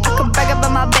lit. I can brag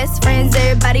about my best friends,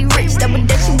 everybody rich. Double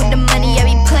dutching with the money, I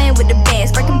be playing with the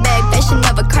bands. Breaking bag, fashion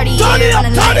of a Cartier on the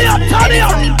lens. Every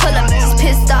time he pull up, just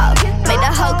pissed off. Make the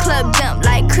whole club jump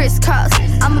like crisscross.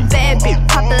 I'm a bad bitch,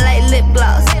 poppin' like lip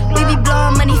gloss. We be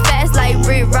blowing money fast like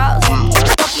Rick Ross.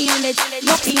 Walking in the it,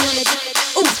 monkey on it.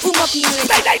 Ooh, monkey on it.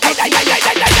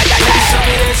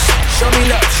 Show me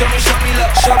love, show me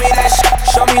love, show me that shit.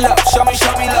 Show me love, show me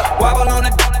love. Wobble on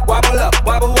it, wobble up,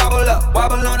 wobble up,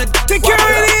 wobble on it.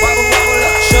 Security. Wobble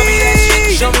up, show me that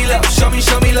shit. Show me love, show me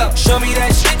love, show me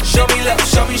that shit. Show me love,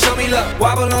 show me love.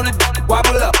 Wobble on it,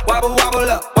 wobble up, wobble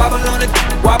up, wobble on it,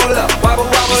 wobble up, wobble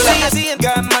up. See, you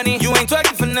got money, you ain't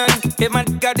twerking for nothing. If my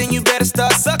dick out, then you better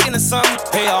start sucking or something.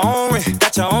 Pay your own rent,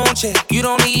 got your own check. You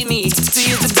don't need me.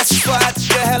 See, it's the best spot,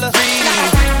 you're hella free.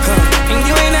 And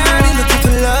you ain't out here looking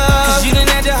for love. Cause you done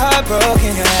had your heart broken,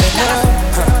 you had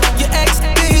enough. Your ex,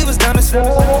 he was dumb as fuck.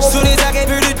 Soon as I gave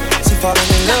her the she falling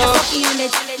in love. Monkey on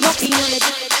it, monkey on it.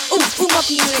 Ooh,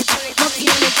 monkey on it, monkey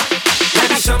on it.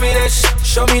 Baby, show me that shit.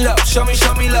 Show me love, show me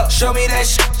love. Show me that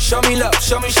shit. Show me love,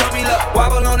 show me love.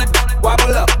 Wobble on it,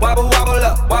 wobble up, wobble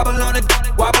up, wobble on it,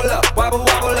 wobble up, wobble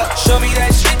up. Show me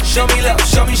that shit. Show me love,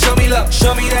 show me love.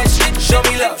 Show me that shit. Show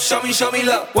me love, show me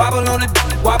love. Wobble on it,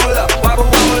 wobble up, wobble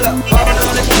up, wobble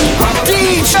on it, wobble up.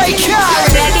 DJ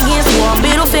Khaled. Back against the wall,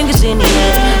 middle fingers in the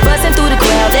air. Bustin' through the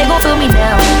crowd, they gon' feel me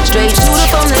now. Straight shooter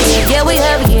from the head, yeah we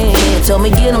have it, yeah. Told me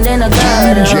get 'em, then I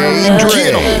got 'em. DJ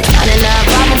Dre. 99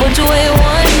 problem, but you ain't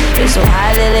one. It's so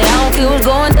high lately, I don't care what's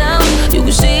going down. You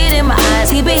can see it in my eyes,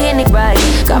 he been hitting it right.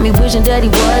 Got me wishing that he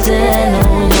wasn't,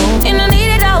 no. And I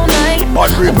need it all night.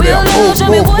 Real love, show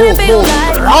me what it feel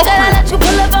like. Gotta let you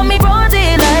pull up on me broad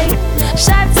daylight.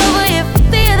 Shots over here,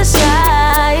 the other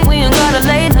side. We ain't gotta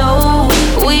lay low,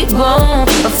 we grown.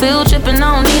 A field trip and I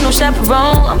don't need no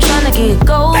chaperone. I'm tryna get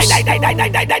ghost.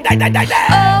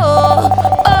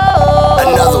 Oh,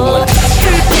 another one.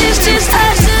 It's just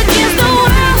us against the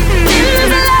world. In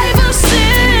the life of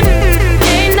sin.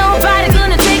 Ain't nobody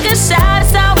gonna take a shot.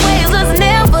 It's our ways, us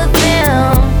never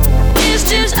them. It's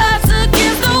just us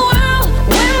against the world.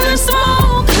 When the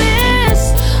smoke clears,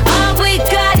 all we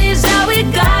got is all we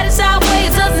got. It's our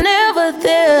ways, us never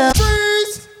them.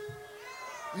 Freeze.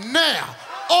 Now,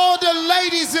 all the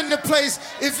ladies in the place,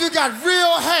 if you got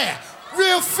real hair,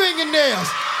 real fingernails,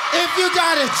 if you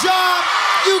got a job,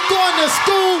 you going to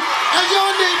school, and you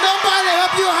don't need nobody to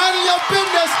help you handle your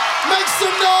business, make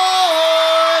some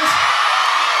noise.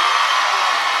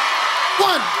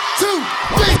 1, 2,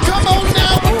 3, come on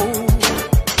now.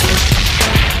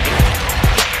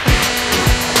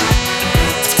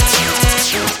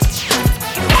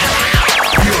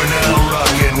 You're now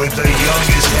rocking with the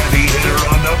youngest heavy hitter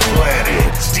on the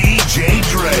planet, DJ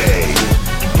Dre.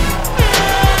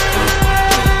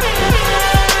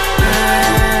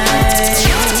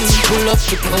 Pull up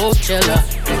to Coachella,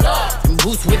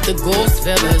 boots with the ghost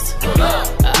feathers.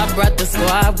 I brought the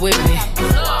squad with me,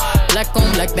 black on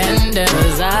black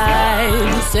bandanas. I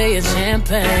say it's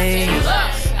champagne,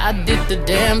 I did the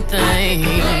damn thing.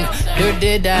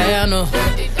 Dirty Diana,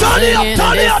 singing and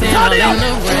dancing all in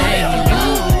the rain.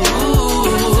 Ooh,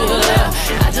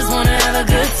 I just wanna have a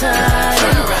good time.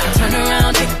 Turn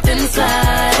around, take it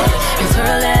inside, and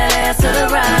twirl that ass to the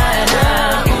right now.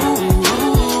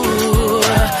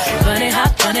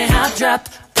 Funny how drop,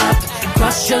 pop,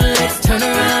 cross your legs, turn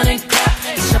around and clap.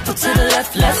 Shuffle to the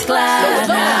left, let's glide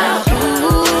now.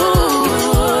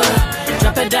 Ooh,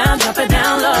 drop it down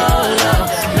low,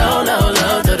 low, low,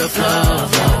 low to the floor.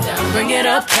 Bring it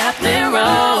up, Captain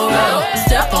Roll.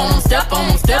 Step on them, step on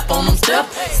them, step on them,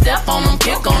 step on them,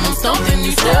 kick on them, something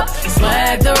you step.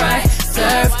 Swag the right,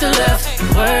 serve the left,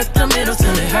 work the middle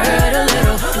till it hurt a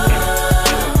little.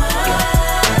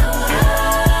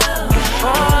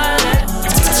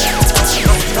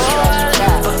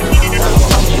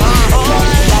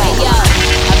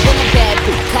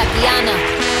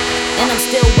 And I'm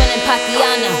still winning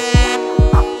Papiana.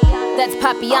 That's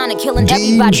Papiana, killing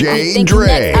everybody. DJ Dre.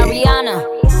 That's Ariana.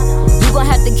 You gon'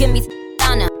 have to give me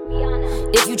Anna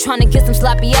if you tryna get some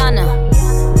sloppiana.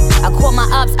 I call my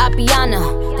ops Appiana,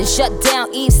 then shut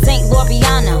down Eve St.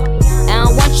 Loriana. I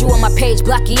don't want you on my page,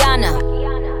 Blockiana.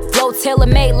 Flow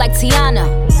tailor-made like Tiana.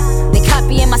 They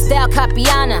copying my style,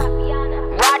 Capiana.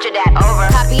 Roger that, over.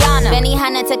 Papiana, Benny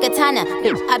Hanna to Katana.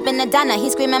 I've been a Donna, he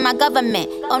screaming my government.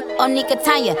 On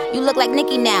Nikitanya, you look like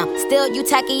Nicki now. Still you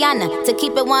Takiana, to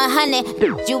keep it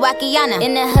 100. You Wakiana,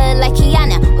 in the hood like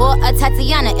Kiana or a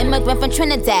Tatiana. Immigrant from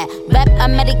Trinidad, rap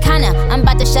Americana. I'm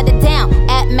about to shut it down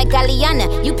at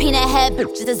Megaliana. You peanut head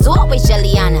bitches is always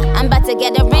Jelliana. I'm about to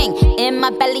get a ring in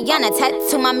my bellyana.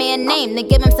 Tattoo my man name, then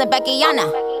give him some Beckyana.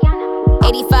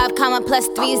 85 comma plus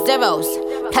 3 zeros.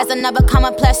 Plus another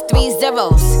comma plus 3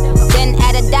 zeros. Then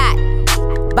add a dot.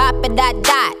 Bop a dot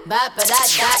dot. Bop a dot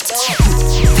dot.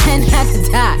 Then add a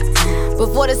dot.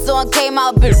 Before the song came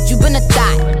out, bitch, you been a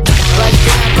thot. But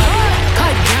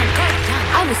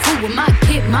I was cool with my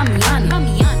kid, Mamiana.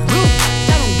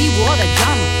 That don't be with all the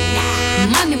drama.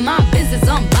 is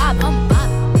on Bob.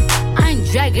 I ain't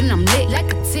dragging, I'm lit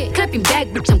like a tick. Clapping back,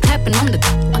 bitch, I'm clapping on the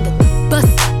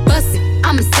bust it.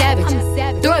 I'm a savage.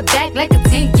 Throw it back like a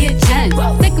 10-year challenge.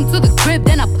 Take him to the crib,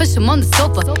 then I push him on the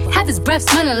sofa. Have his breath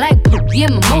smelling like yeah,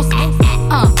 mimosa.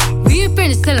 We ain't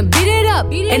finished, tell him beat it up.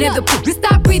 And if the poopy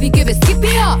stop breathing, give it skip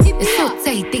it up. It's so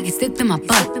tight, think it slipped in my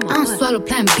butt. I don't swallow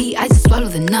plan B, I just swallow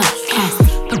the nut.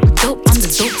 Dope, I'm the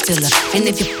dope dealer. And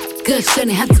if you're good,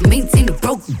 shouldn't have to maintain the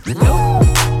broke.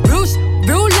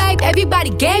 Real life, everybody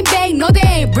gang bang, no they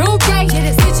ain't real right.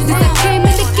 Since I came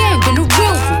in the game, been a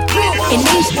real. And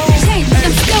they change, but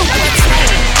I'm still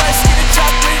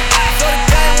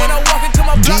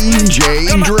DJ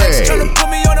Dre. Tryna put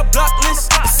me on a block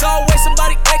list. It's always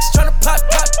somebody X tryna pop.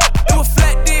 Do a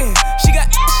flat then. She got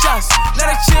shots. Now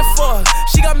they cheer for her.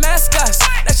 She got mascots.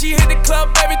 Now she hit the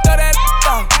club, baby, throw that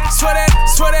out. Swear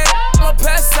that, I'ma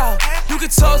pass out. You can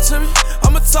talk to me,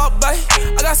 I'ma talk, babe.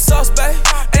 I got sauce, babe.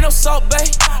 Ain't no salt, babe.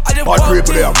 I just walked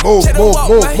in. Move.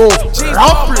 Jeans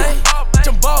ball lane.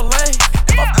 Ball lane.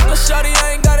 If I fuck a shawty,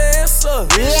 I ain't got an answer.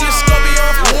 She a Scorpio,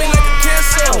 fuck me like a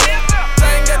cancer.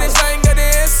 I ain't got the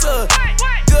answer.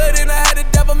 Good and I had to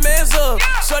dab a man's up.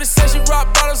 Shorty said she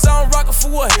rock bottles, I don't rock it for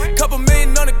what? Couple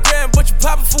million on the gram, but you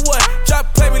poppin' for what? Try to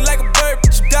play me like a bird,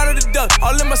 but you down to the duck.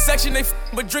 All in my section, they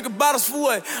but drinking bottles for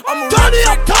what? I'm a turn it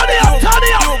up.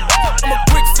 I'm a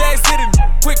quick fast hitter,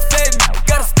 quick fast.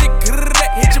 Gotta stick,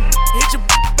 hit your,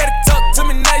 better talk to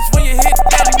me nice when you hit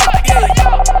that, yeah.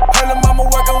 Her little mama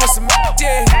working with some,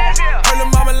 yeah. Her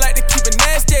little mama like to keep it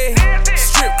nasty.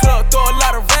 Strip club, throw a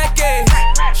lot of racket.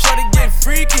 Shorty get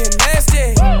freaky and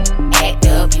nasty. Act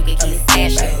up, you can get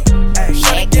smashed up.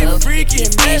 Shorty get freaky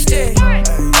and nasty.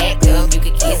 Act up, you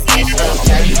can get smashed up.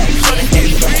 Shorty get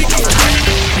freaky and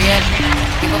nasty.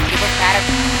 People got a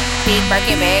big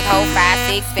Birkin bag, hold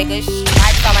 5-6 figures.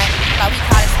 Pipes on my, so we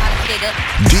call it on a nigga.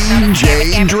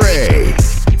 DJ Dre.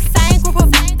 Same group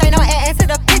of they don't add into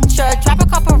the picture. Drop a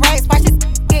couple racks, watch it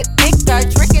get bigger.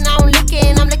 Drinking, I'm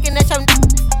looking at your.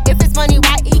 If it's money,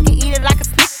 why eat? Can eat it like a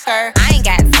snicker. I ain't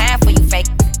got time for you fake.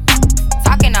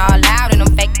 Talking all loud in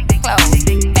them fake clothes.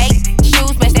 Fake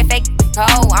shoes, match that fake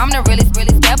toe. I'm the realest,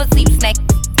 never sleep snake.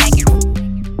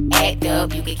 Act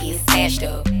up, you can get smashed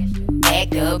up.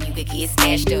 Act up, you can get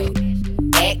smashed up.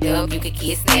 Act up, you can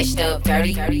get snatched up.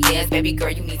 Dirty yes, baby girl,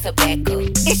 you need to back up.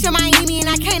 It's your Miami and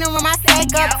I can't run my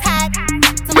sack up tight.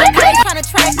 To my place tryna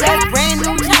track us. Brand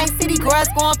new chain, city girls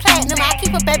going platinum. I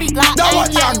keep a baby Glock. I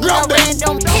ain't fighting with a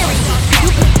random period. You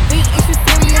beat, is you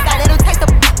serious? I let him taste the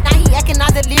now he acting all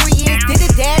delirious. Did a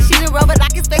dash in the rubber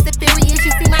like it's Fast and Furious.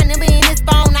 You see my number in his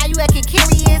phone, now you acting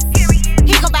curious.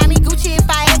 He gon' buy me Gucci if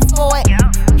I ask for it.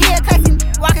 He a classy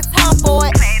walking Tom for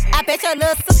it. I bet your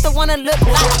little sister wanna look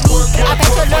like me. I bet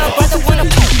your little brother wanna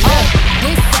be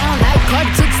This sound like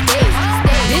Cardi took stage.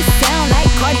 This sound like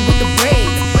Cardi with the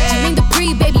braids. She bring the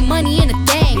pre-baby money in a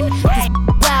thing. This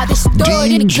wow, this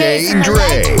story in the case.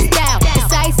 Dre.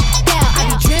 It's ice down. I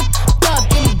be dripped up,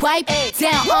 get me wipe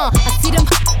down. I see them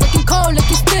looking cold,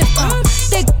 looking stiff.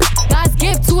 Thick God's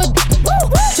gift to a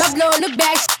drop low, look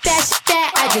back,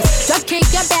 that. I just drop kick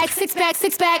your back, six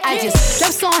pack. I just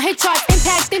drop song, hit charts,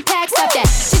 impact. Stop that.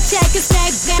 Chit chat, get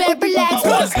snack, better relax. I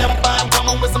wanna slim by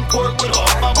woman with some pork with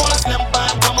off. I wanna slim by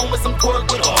woman with some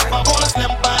pork with off. I wanna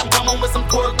slim by woman with some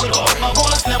pork with off. I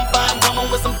wanna slim by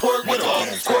woman with some pork with off.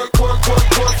 Pork with off.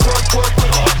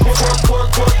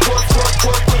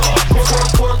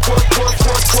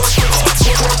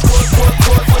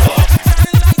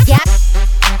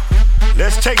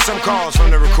 Let's take some calls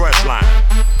from the request line.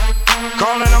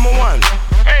 Caller number 1.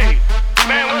 Hey,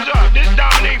 man, what's up? This is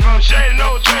Dominique from Shady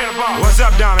No Trailer Park. What's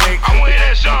up, Dominique? I want to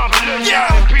hear that song from Lil Jon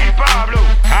and P. Pablo.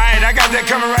 Alright, I got that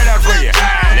coming right out for you.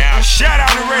 Now, shout out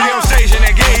the radio station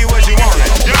that gave you what you wanted.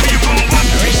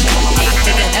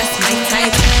 That's my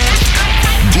type.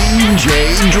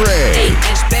 DJ Dre.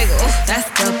 That's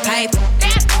the pipe.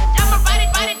 I'ma ride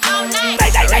it all night.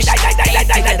 That's my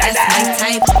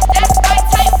type.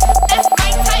 That's my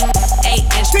type.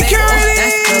 8-inch Security.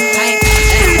 That's the pipe.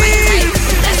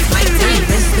 That's my type.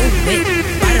 Let's do it.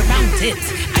 Right around tits.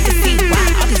 I can see why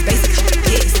all these basic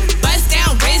hits. Bust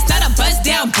down wrist, not a bust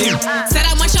down bitch. Said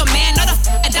I want your man, not a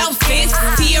I don't fit.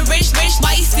 See a rich,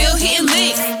 why he still hitting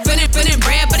licks? Feeling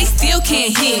bread, but he still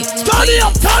can't hit. Turn it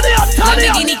up. Let me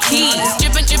get any keys.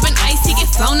 Drippin' ice, he get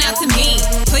flown out to me.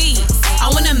 Please, I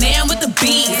want a man with the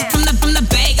bees. From the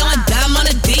bag, I'm a dime on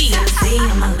a D. See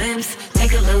on my lips,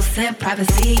 take a little sip.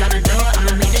 Privacy on the door,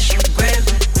 I'ma make the shit grip.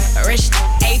 Rich,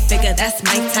 8-figure, that's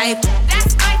my type.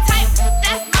 That's my type.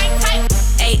 That's my type.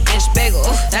 8-inch bagel,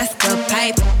 that's the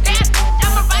pipe.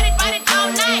 I'ma ride it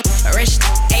all night. Rich,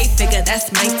 8-figure,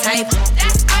 that's my type.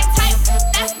 That's my type.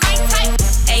 That's my type.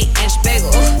 8-inch bagel.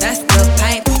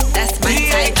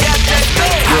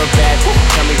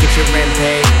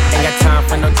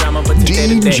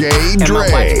 DJ And my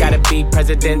watch Dre. gotta be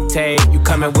Presidente. You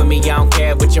coming with me, I don't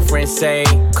care what your friends say.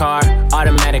 Car,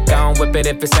 automatic, I don't whip it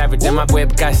if it's average. And my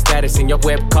whip got status, and your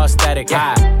whip cost static.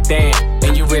 God damn,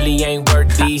 and you really ain't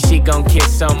worthy. She gon'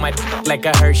 kiss on my like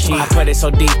a Hershey. I put it so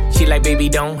deep, she like, baby,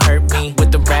 don't hurt me.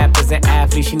 With the rappers and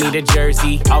athletes, she need a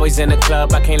jersey. Always in the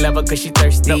club, I can't love her cause she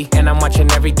thirsty. And I'm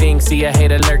watching everything, see a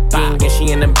hater lurking. And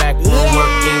she in the back room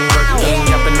working.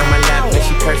 Jumping on my lap and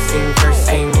she cursing.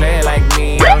 Play like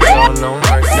me, I don't show no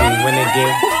mercy. When it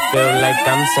get, feel like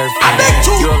I'm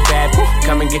surfing. You a bad,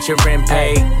 come and get your rent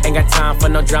paid. Ain't got time for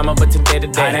no drama, but today to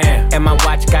day. And my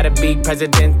watch gotta be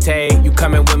Presidente. You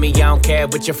coming with me, I don't care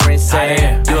what your friends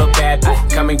say. You a bad,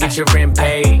 come and get your rent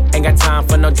paid. Ain't got time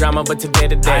for no drama, but today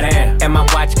to day. And my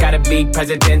watch gotta be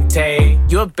Presidente.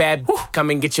 You a bad, come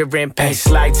and get your rent paid.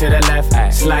 Slide to the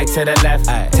left, slide to the left.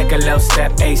 Take a little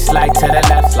step, slide to the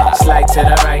left, slide to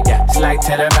the right, slide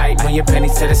to the right. When your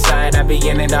pennies to the side, I be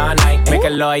in it all night. Make a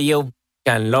loyal,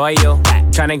 gun loyal.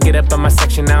 Tryna get up on my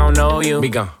section, I don't know you. Be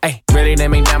gone. Ay, really, they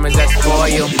make diamonds, that's for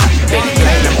you. Big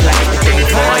platinum, thing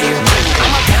for you.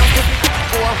 I'ma bounce this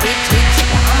for a bitch.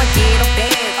 I'ma get a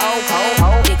bag,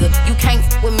 oh, nigga. You can't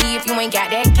with me if you ain't got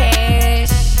that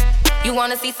cash. You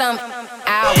wanna see some?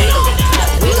 I'll wiggle it,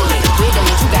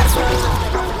 you gotta switch.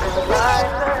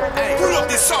 Pull up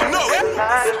this song, no.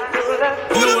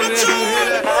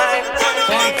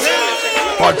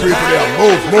 Hard people there,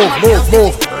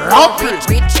 move.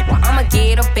 Rich, I'ma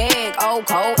get a bag, oh,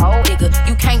 nigga.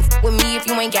 You can't with me if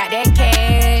you ain't got that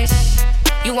cash.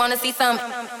 You wanna see some?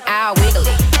 I'll wiggle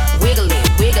it,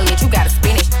 you gotta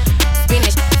spin it.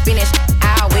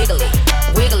 I'll wiggle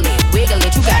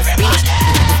it, you gotta spin it.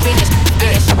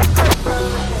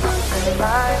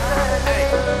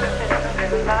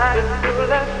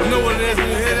 You know what it is when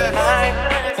you hear that?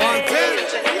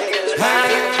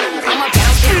 I'ma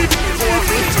bounce it for a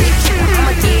rich.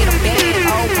 I'ma get a bag,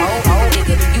 oh,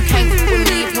 nigga. You can't with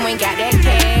me if you ain't got that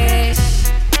cash.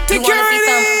 You wanna see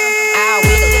some? I'll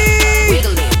wiggle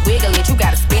it, you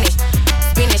gotta spin it.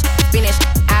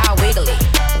 I'll wiggle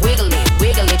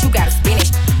it, you gotta spin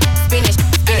it.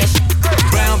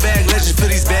 Brown bag legend for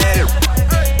these bad.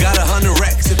 Got 100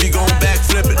 racks if you gon' back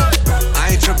flip it.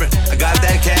 I ain't trippin', I got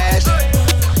that cash.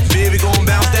 Baby gon'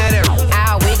 bounce that arrow.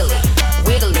 I'll wiggle it,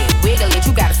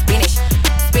 you gotta spin it.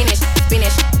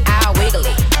 I'll wiggle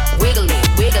it,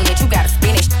 you gotta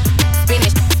spin it.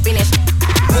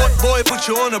 Boy, put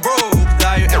you on the road.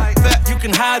 Fat, you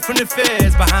can hide from the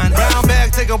feds behind brown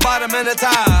bag, take a bottom and a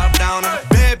top down.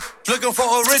 Babe, looking for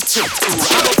a rich chick.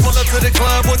 I'ma pull up to the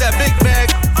club with that big bag.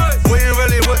 We ain't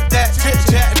really with that chit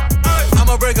chat.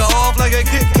 I'ma break her off like a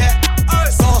Kit Kat.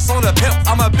 Sauce on the pimp,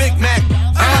 I'm a Big Mac.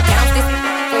 I'ma bounce this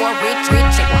for a rich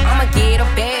chick. I'ma get a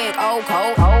bag, oh,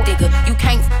 nigga. You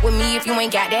can't with me if you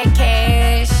ain't got that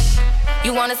cash.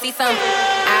 You wanna see some?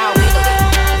 I'll wiggle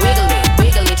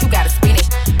it, you gotta spin it.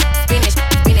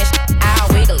 I'll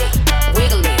wiggle it,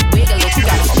 you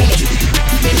gotta spin it.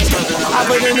 I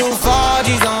put the new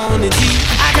 4G's on the G.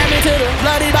 I come into the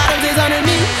bloody bottoms is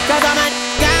underneath. Cause I might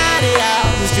got it out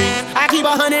the street. I keep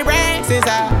 100 racks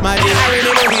inside my jeans. I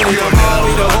remember hitting the ball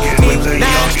with the whole team.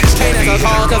 Now, can't answer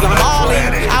call cause I'm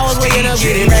balling. I was waking up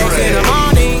getting racks in the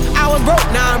morning. I was broke,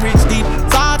 now I'm rich, deep,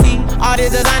 salty. All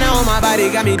this designer on my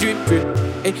body got me drip.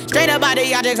 Hey, straight up out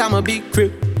the objects, I'm a big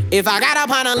crip. If I got up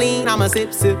on a lean, I'ma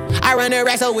sip. I run the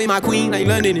racks up with my queen, like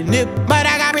London and Nip. But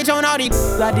I got rich on all these,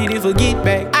 I didn't forget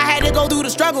back. I had to go through the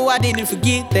struggle, I didn't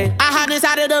forget that. I hopped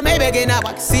inside of the Maybach and now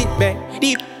I can sit back.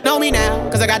 Deep know me now,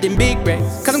 cause I got them big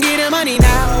racks. Cause I'm getting money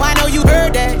now, I know you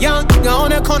heard that. Young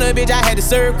on the corner, bitch, I had to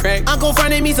serve crack. Uncle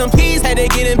fronted me some peas, had to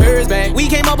get them birds back. We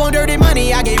came up on dirty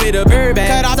money, I gave it a bird back.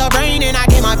 Cut off the brain and I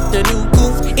gave my the new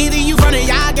goof. Either you from the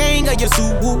y'all gang or you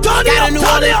Suwu. Got a new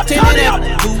Orleans,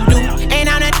 voodoo. And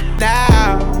I'm that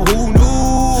now, who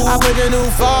knew? I put the new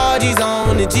 4G's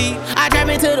on the G. I trap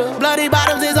into the bloody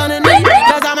bottoms is underneath.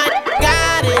 Cause I might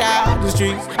got it out the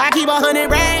streets. I keep 100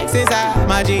 racks inside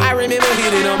my jeans. I remember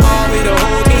hitting them all with the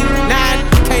whole team. Now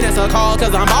can't answer call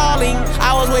cause I'm balling.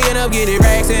 I was waking up getting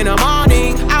racks in the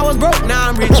morning. I was broke,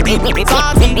 now I'm rich, deep,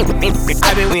 salty.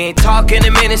 We ain't talking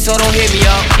a minute, so don't hit me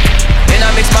up. And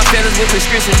I mix my feelings with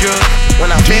prescription drugs.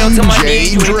 When I fell to my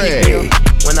knees, you ain't pick me up.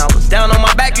 When I was down on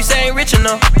my back, you say ain't rich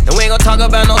enough. And we ain't gon' talk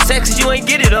about no sex cause you ain't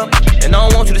get it up. And I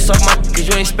don't want you to suck my cause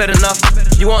you ain't spit enough.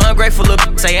 You want ungrateful look,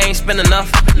 say I ain't spend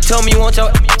enough. You told me you want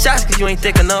your shots cause you ain't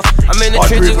thick enough. I'm in the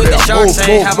trenches with the sharks,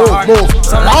 I ain't have a heart.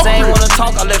 Some nights I ain't wanna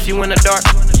talk, I left you in the dark.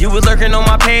 You was lurking on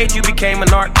my page, you became a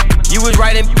narc. You was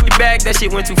writing back, that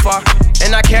shit went too far.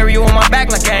 And I carry you on my back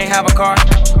like I ain't have a car.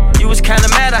 You was kinda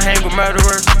mad, I hang with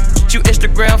murderers. You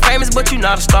Instagram famous, but you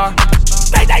not a star.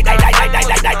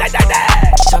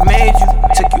 I made you,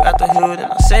 took you out the hood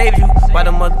and I saved you. Why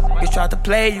the motherfuckers tried to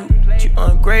play you? But you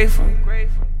ungrateful.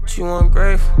 But you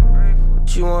ungrateful.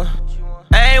 But you want.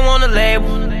 I ain't want a label.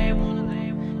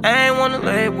 I ain't want a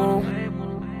label.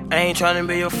 I ain't tryna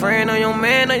be your friend or your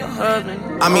man or your husband.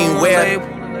 I mean,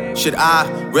 where should I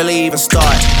really even start?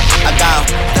 I got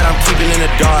that I'm keeping in the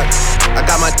dark. I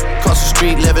got my across the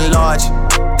street living large.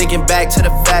 Thinking back to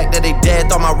the fact that they dead,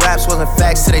 thought my raps wasn't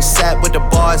facts till they sat with the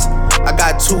bars. I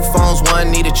got 2 phones, one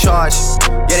need a charge.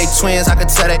 Yeah, they twins, I could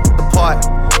tell they apart.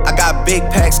 I got big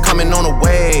packs coming on the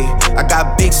way. I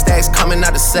got big stacks coming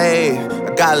out to save.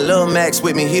 I got Lil Max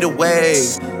with me, he the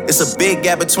wave. It's a big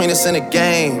gap between us in the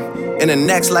game. In the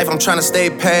next life, I'm tryna stay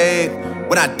paid.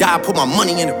 When I die, put my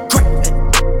money in the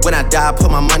grave. When I die, put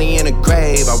my money in the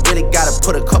grave. I really gotta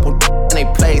put a couple in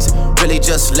a place. Really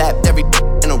just lapped every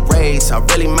in a race. I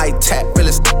really might tap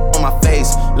really on my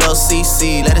face. Lil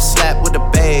CC, let it slap with the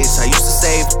bass. I used to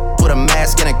save with a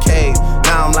mask in a cave.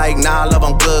 Now I'm like, nah, love,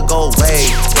 I'm good, go away.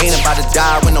 Ain't about to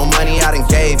die with no money I done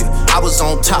gave you. I was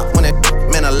on top when it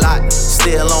meant a lot.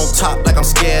 Still on top like I'm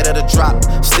scared of the drop.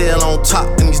 Still on top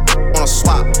and these wanna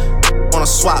swap. Wanna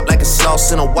swap like a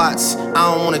sauce in a Watts.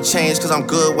 I don't wanna change cause I'm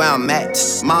good where I'm at.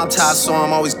 Mob tie, so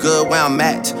I'm always good where I'm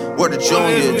at. Word to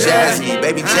Junior, Jazzy,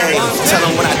 Baby J. Tell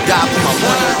them when I die for my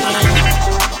money.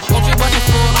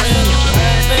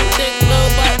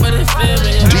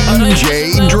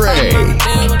 DJ Dre.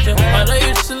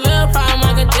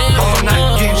 All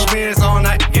night getting spirits, all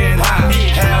night getting high.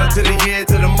 Hell to the year,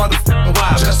 to the motherfucking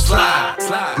wild. Just slide,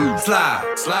 slide,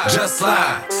 slide, slide. Just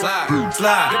slide, slide,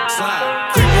 slide,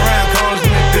 slide. Creep around corners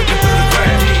and then dipping through the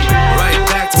grass. Right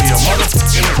back to your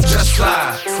motherfucking just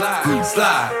slide, slide,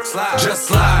 slide, slide. Just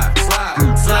slide,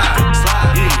 slide, slide,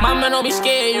 slide. Mama, don't be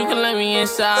scared, you can let me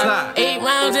inside. 8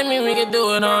 rounds in me, we can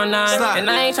do it all night. And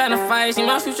I ain't tryna fight, see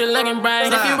my future looking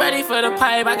bright. If you ready for the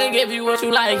pipe, I can give you what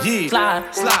you like. Slide,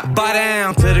 slide, bow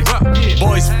down to the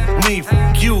boys, me,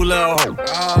 you little hoe.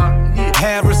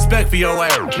 Have respect for your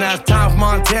ass. Now it's time for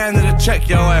Montana to check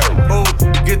your ass. Oh,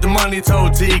 get the money,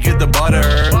 told T, get the butter.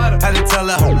 Had to tell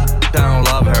her, I don't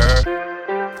love her.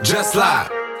 Just slide,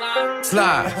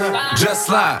 slide, just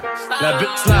slide. That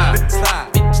bitch slide, slide,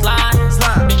 slide,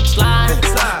 slide, slide,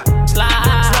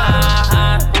 slide,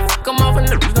 slide. Come off and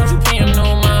don't you pay him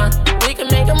no mind. We can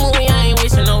make a movie, I ain't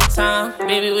wasting no time.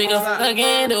 Baby, we can fuck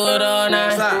again, do it all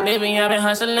night. Baby, I've been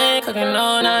hustling, cooking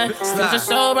all night. Future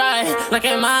so bright, like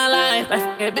in my life.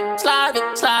 Like a bitch slide,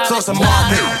 bitch slide. So some more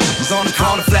was on the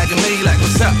corner flagging me like,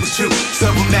 what's up with you? What's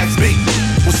up with Max B?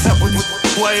 What's up with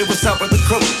Way? What's up with the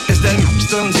crew? Is that you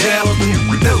still in jail? What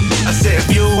you do? I said,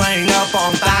 if you ain't up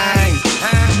on things,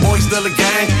 boy, still a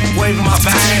gang, waving my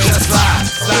bang. Just slide,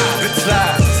 slide, bitch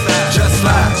slide, just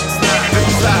slide,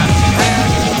 bitch slide.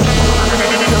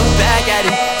 Look back at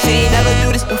it. She ain't never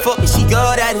do this before, but she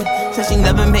good at it. Said she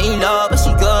never made love, but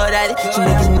she good at it. She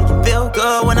make a nigga feel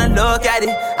good when I look at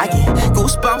it. I get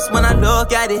goosebumps when I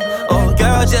look at it. Oh,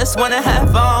 girl just wanna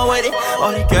have fun with it.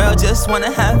 Oh, the girl just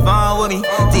wanna have fun with me.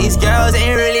 These girls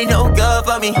ain't really no good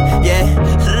for me. Yeah.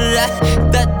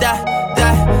 Da da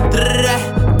da da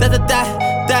da da da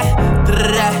da da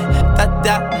da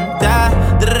da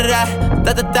da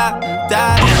da da da.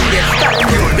 Yeah, got a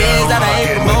few bands that I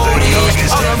ain't promoting.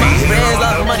 All of my friends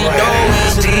love money, don't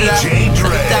DJ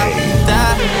Dre.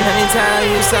 Let me tell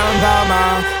you something about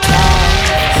my life.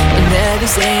 And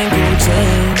everything could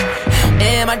change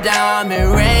in my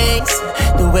diamond rings.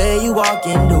 The way you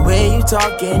walking, the way you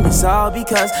talking, it's all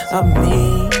because of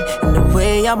me. And the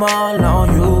way I'm all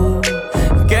on you,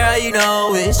 girl, you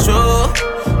know it's true.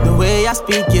 The way I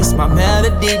speak, it's my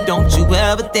melody. Don't you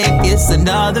ever think it's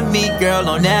another me, girl,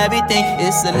 on everything.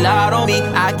 It's a lot on me.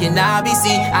 I cannot be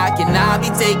seen, I cannot be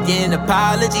taking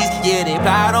apologies. Yeah, they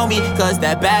proud on me, cause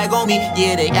that bag on me.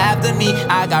 Yeah, they after me.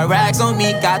 I got racks on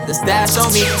me, got the stash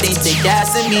on me. Think they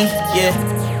gassing me, yeah.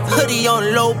 Hoodie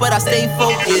on low, but I stay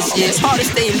focused. Yeah, it's hard to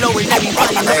stay low and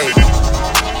everybody knows.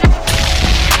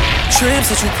 Trips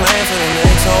that you plan for the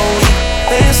next whole week.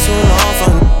 It's too long for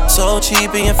me. So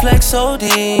cheap and your flex OD,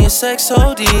 your sex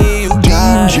OD. You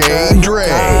got DJ it, girl, Dre.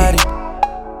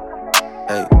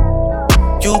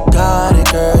 You got it,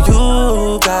 girl,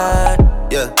 you got it.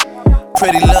 Yeah.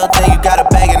 Pretty little thing, you got a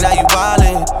bag and now you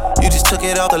wildin'. You just took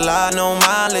it off the line, no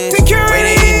mileage.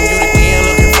 Waiting, hitting you the DM,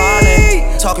 looking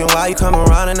fallin'. Talking while you come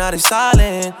around and now they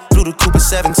silent. Through the coupe at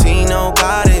 17, no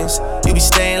guidance. You be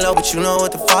staying low, but you know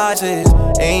what the fight is.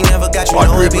 Ain't never got you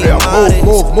know it be modest.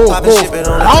 Poppin' shit, but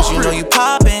don't let you know you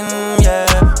poppin', yeah.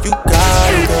 You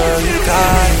got it, girl, you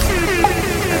got it.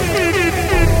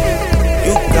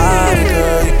 You got it,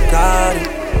 girl, you got it.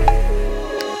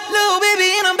 Little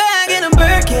baby in a bag and a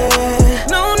Birkin.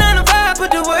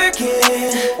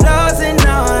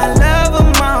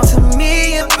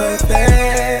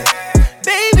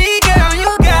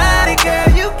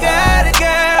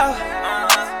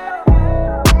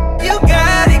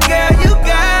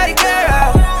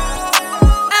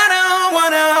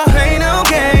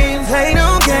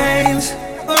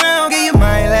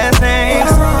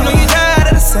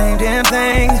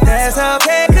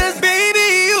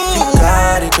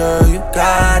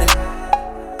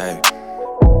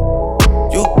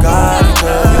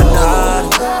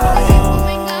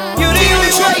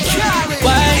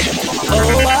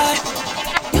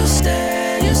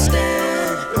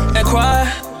 cry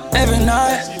every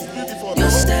night. You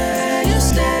stay, you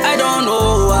stay. I don't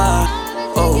know why,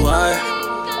 oh why.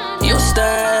 You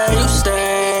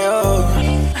stay, oh.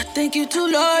 I think you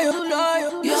too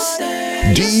loyal, you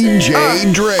stay.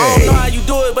 DJ Dre. I don't know how you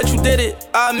do it, but you did it,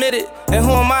 I admit it. And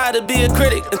who am I to be a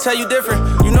critic and tell you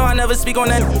different? You know I never speak on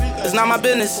that, it's not my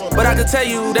business. But I can tell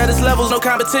you that it's levels, no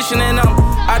competition, and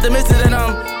I admitted and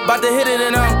about to hit it,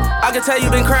 and I can tell you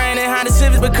been crying behind the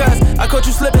civics because I caught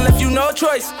you slipping, left you no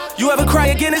choice. You ever cry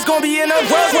again, it's gonna be in a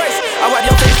Rolls Royce. I wipe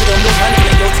your face with a new honey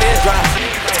and your tears dry.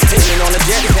 Sitting on the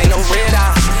jet, ain't no red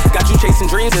eye. Got you chasing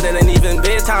dreams and it ain't even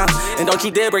bedtime. And don't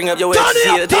you dare bring up your ex,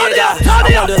 see a dead guy. I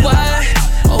wonder why,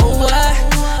 oh why,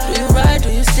 do you ride, do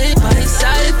you stick by his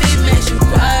side if he makes you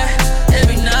cry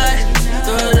every night?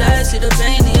 Throw a light, see the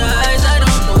pain in your eyes, I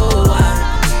don't know why,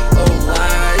 oh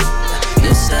why.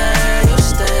 You stay, you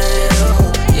stay,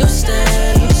 oh, you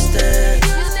stay, you stay,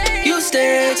 you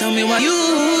stay, tell me why you.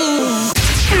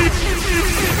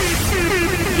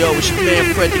 Yo, it's your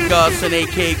man Freddy Godson,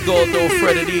 aka Gordo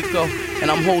Frederico, and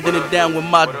I'm holding it down with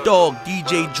my dog,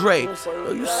 DJ Dre.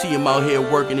 Yo, you see him out here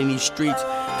working in these streets.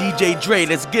 DJ Dre,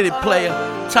 let's get it, player.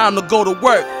 Time to go to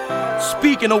work.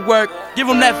 Speaking of work, give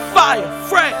him that fire,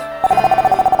 Fred.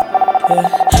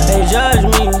 They judge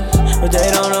me, but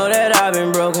they don't know that I've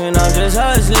been broken. I'm just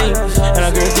hustling, and I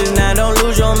grip this now. Don't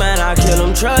lose your man, I kill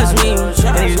him. Trust me.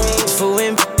 And these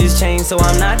fooling this change, so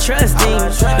I'm not trusting.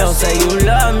 Don't say you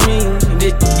love me,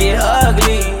 this get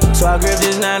ugly. So I grip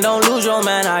this now. Don't lose your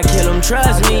man, I kill him.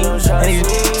 Trust me. And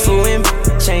these fooling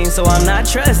change, so I'm not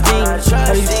trusting.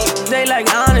 They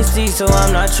like honesty, so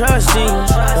I'm not trusting.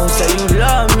 Don't say you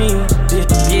love me, this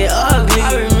get ugly.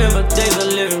 I remember days of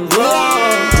living raw.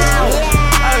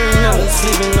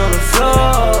 Sleeping on the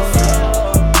floor.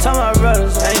 Tell my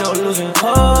brothers ain't no losing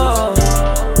hope.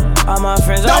 All my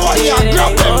friends are dead.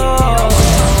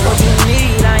 What you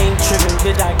need, I ain't tripping,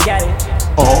 bitch, I got it.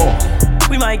 Oh.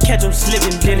 We might catch them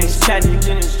slipping, then it's chatting.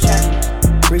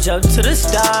 Reach up to the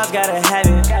stars, gotta have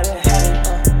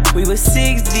it. We was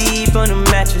 6 deep on the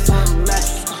mattress.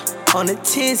 On the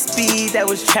 10 speed, that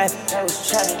was traffic.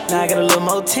 Now I got a little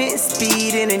more 10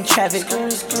 speed and in traffic.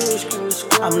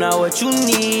 I'm not what you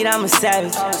need, I'm a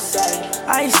savage.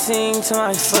 I sing to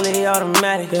my fully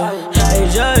automatic. They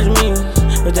judge me,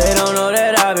 but they don't know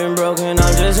that I've been broken.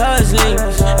 I'm just hustling,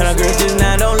 and I grip this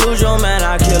now. Don't lose your man,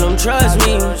 I kill him. Trust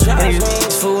me. And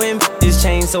these fooling this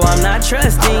change, so I'm not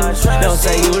trusting. Don't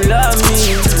say you love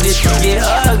me, this can get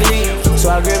ugly. So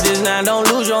I grip this now. Don't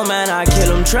lose your man, I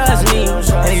kill him. Trust me.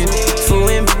 And these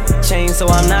fooling change, so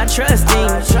I'm not trusting.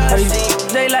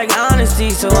 They like honesty,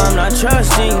 so I'm not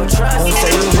trusting. Don't say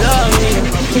you love me.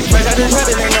 Break out the trap,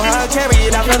 they know how to carry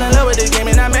it. I fell in love with this game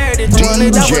and I married it.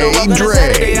 DJ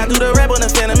Dre. I do the rap on the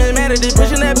phantom and mad at it.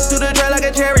 Pushing that through the trail like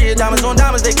a chariot. Diamonds on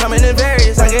diamonds, they coming in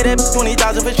various. I gave that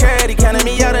 20,000 for charity. Counting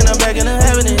me out and I'm back in the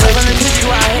heaven. I'm from the city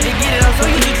where I had to get it. I'm so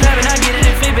used to trapping, I get it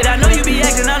and flip it. I know you be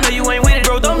acting, I know you ain't with it.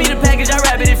 Bro, throw me the package, I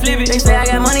wrap it and flip it. They say I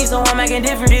got money, so I'm acting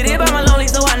different. Did it by my lonely,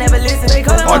 so I never listen. They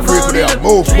call it my phone, they look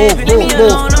move. I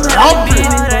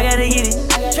gotta get it.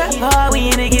 Trap hard,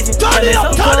 we in the kitchen. Turn it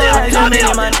up.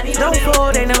 Don't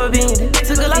fold, they never been.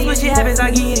 Took a loss, but shit happens, I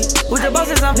get it. With the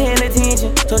bosses, I'm paying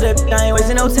attention. Told that I ain't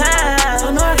wasting no time. So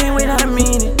no, I can't wait out a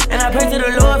minute. And I pray to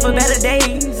the Lord for better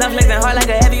days. I'm flexing hard like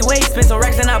a heavyweight. Spent some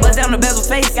racks and I bust down the bezel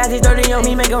face. Got this dirty on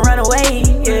me, make him run away.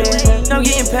 Yeah, I'm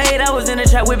getting paid. I was in the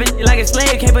trap whipping like a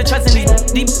slave. Can't put trust in these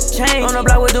deep chains. On the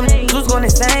block with them who's going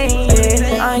insane.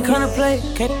 Yeah, I ain't gonna play.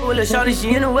 Can't with a shorty,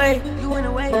 she in the way.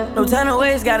 No time to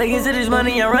waste, gotta get to this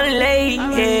money, I'm running late,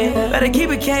 yeah. Better keep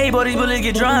it K, boy, these bullets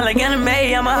get drawn like anime.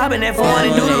 I'ma hop in that phone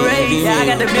and do the race. Yeah, I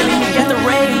got the Billy, he got the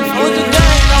rage. I was the gun,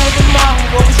 I was the mom,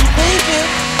 what was you thinking?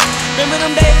 Remember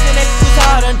them days and that was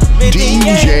hard and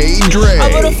DJ Dre. I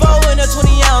put a 4 in a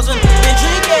 20 ounce and been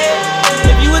drinking.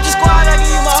 If you with the squad, I give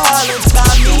you my heart, let's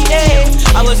stop me,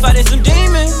 yeah. I was fighting some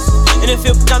demons, and it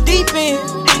feel I'm deep in.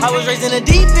 I was raised in the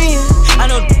deep end,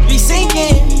 I know be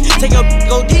sinking. Take a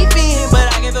go deep in, but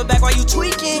I give it back while you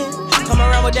tweaking. Come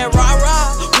around with that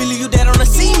rah-rah, we leave you dead on the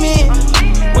cement.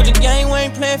 With the game, we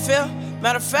ain't playing fair.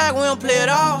 Matter of fact, we don't play it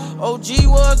all. OG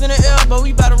was in the air, but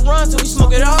we bout to run till we smoke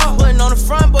it all. Putting on the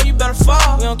front, boy, you better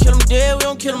fall. We don't kill them dead, we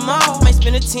don't kill them all. Might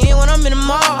spend a 10 when I'm in the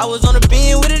mall. I was on the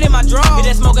bin with it in my draw. Hit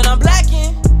that smoking, I'm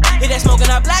blacking. Hit that smoking,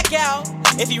 I black out.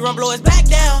 If he run, blow his back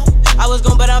down. I was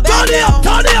gon' but I'm back down.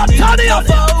 Turn it up.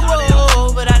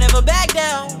 But I never back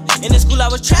down. In the school I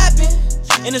was trapping.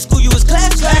 In the school you was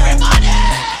clap.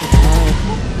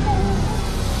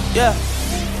 Yeah.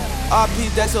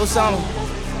 RP Dex Osama.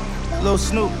 Lil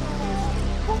Snoop.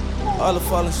 All the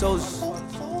fallen soldiers.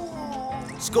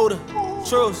 Scooter.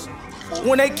 Truce.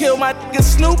 When they killed my nigga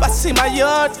Snoop, I see my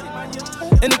yard.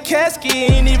 In the casket,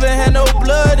 ain't even had no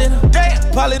blood in him.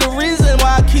 Probably the reason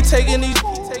why I keep taking these.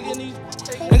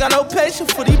 Ain't got no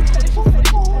patience for these.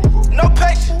 No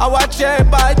patience. I watch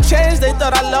everybody change, they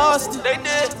thought I lost it. They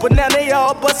did. But now they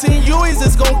all busting U's,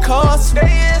 it's gon' cost me.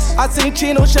 I seen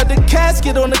Chino shut the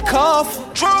casket on the coffin.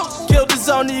 Killed his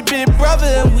only big brother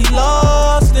and we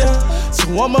lost him.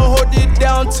 So I'ma hold it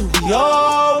down till we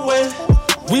all win.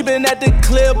 We been at the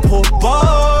clip, pour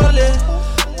ballin'.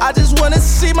 I just wanna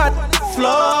see my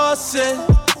flossin'.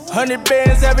 100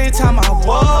 bands every time I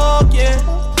walk in.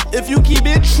 If you keep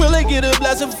it trillin', get a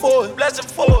blessing for it. Blessing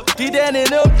for it. Be down in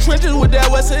them trenches with that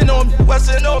Westin on me.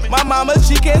 Westin on me. My mama,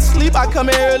 she can't sleep. I come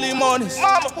in early mornings.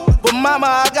 Mama. But mama,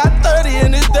 I got 30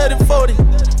 and it's 30-40.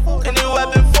 Any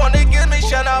weapon phone they give me,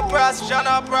 shut up, prosper, shut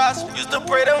up, prosper. Used to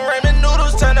pray them ramen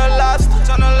noodles, turn to lobster,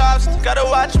 turn to lobster. Gotta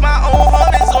watch my own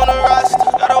homies on the roster.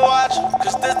 Gotta watch,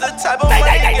 cause this the type of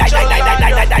money get your line up.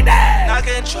 I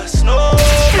can't trust nobody.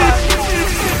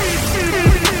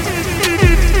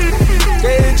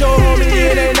 They ain't your homie,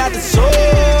 it ain't not the soul.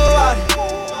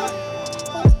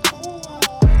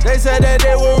 They said that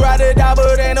they would ride it out,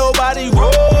 but ain't nobody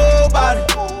robot.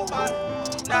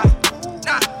 Nah,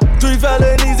 nah. 3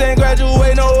 felonies ain't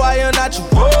graduate, no, I am not your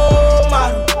role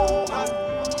model.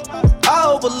 I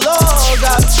hope a Lord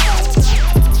got me.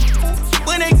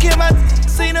 When they kill my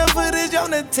seen the footage on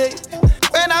the tape.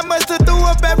 Man, I must have threw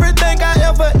up everything I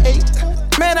ever ate.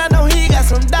 Man, I know he got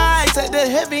some dice at the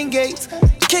heaven gates.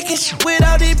 Kicking shit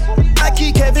without it, I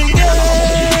keep Kevin Gates.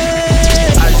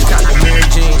 I just got the Mary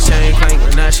Jean chain clank,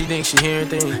 now she thinks she hearing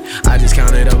things. I just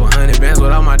counted up 100 bands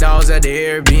with all my dogs at the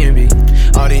Airbnb.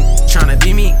 All they tryna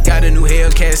be me, got a new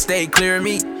Hellcat, stay clear of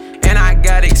me. And I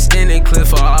got extended clip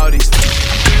for all these.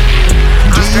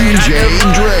 DJ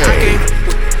Dre.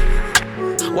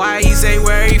 Why he say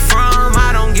where he from,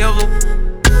 I don't give a.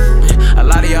 A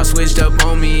lot of y'all switched up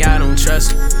on me, I don't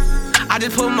trust. I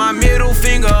just put my middle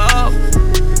finger up.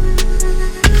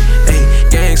 Hey,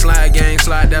 gang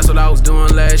slide, that's what I was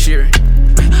doing last year.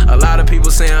 A lot of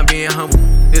people say I'm being humble,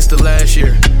 it's the last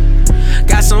year.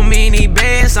 Got so many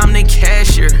bands, I'm the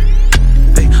cashier.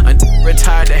 Hey,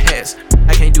 retired the hats,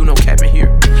 I can't do no capping here.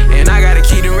 And I got a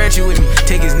key to Reggie with me,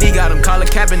 take his knee, got him, call her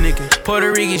capping nigga.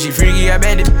 Puerto Rican, she freaky, I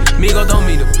bet it. Migo don't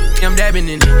me the I'm dabbing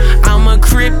in it. I'm a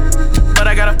crip, but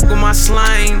I gotta fuck with my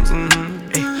slimes.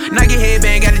 Nike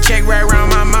headband, got a check right around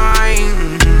my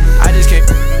mind. I just can't.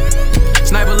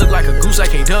 Sniper look like a goose, I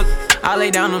can't duck. I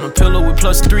lay down on a pillow with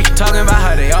 +3, talking about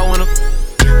how they all wanna.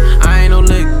 I ain't no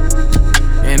lick,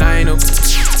 and I ain't no.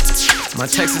 My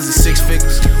Texas is 6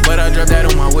 figures, but I dropped that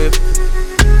on my whip.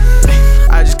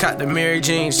 I just caught the Mary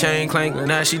Jean chain clank,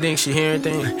 now she thinks she hearing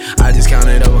things. I just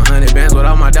counted up 100 bands with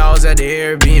all my dogs at the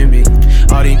Airbnb.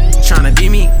 All they tryna be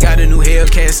me, got a new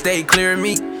Hellcat, stay clear of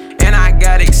me. And I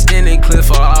got extended clip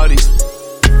for all these.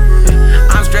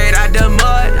 I'm straight out the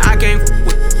mud, I can't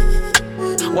with.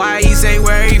 Why he say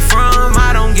where he from,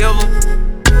 I don't give a.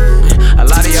 A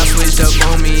lot of y'all switched up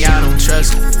on me, I don't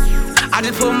trust. I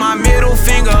just put my middle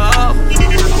finger up. Body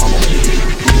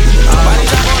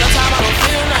drop all the time, I don't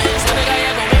feel nothing. So they got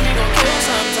ya gon' make me go kill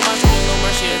something. To my shooting, no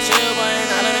mercy, a chill button.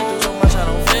 I done been through so much, I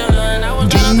don't feel nothing. I was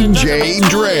DJ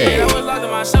Dre. I was locked in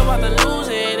myself, about to lose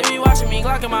it. They be watching me,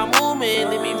 clocking my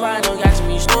movement. They be flying, don't got to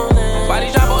be snoozing.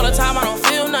 Body drop all the time, I don't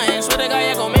feel nothing. So they got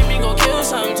ya gon' make me go kill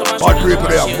something. To my shooting, no mercy, a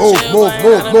chill button.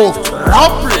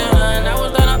 I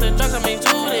was done off the drugs, I made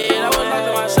 2 days. I was locked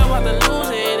in myself, about to lose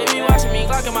it. They be watching me,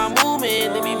 clocking my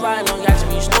movement. They be flying, don't got to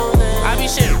be snoozing. I be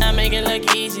shit, I make it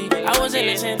look easy. I was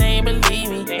innocent, they ain't believe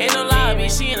me. Ain't no lie, I be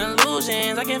seeing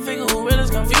illusions. I can't figure who real is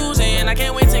confusing. I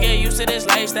can't wait to get used to this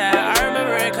lifestyle. I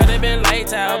remember it could've been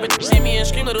lights out, but you see me and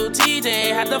scream little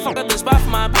TJ. Had to fuck up the spot for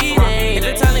my B-Day. Hit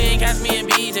the telly and catch me in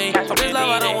BJ. Fuck this love,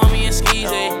 I don't want me in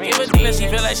skeezy. Give a dick that she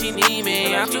feel like she need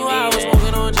me. I'm too high, I was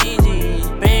smoking on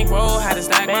GG. Bankroll, had to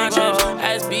stack my chips.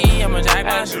 SB, I'ma jack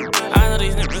my shit. I know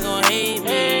these niggas gon' hate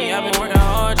me. I've been working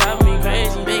hard, driving me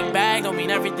crazy. Big bag don't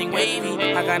mean everything wavy.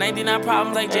 I got 99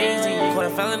 problems like Jay-Z. For a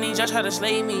felony, just try to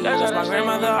slay me. That's my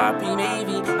grandmother, RP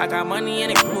Navy. I got money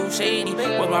and it move shady.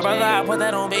 With my brother, I put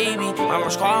that on baby. My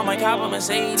rush car, my cop, a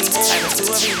Mercedes. I can do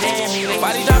every damn.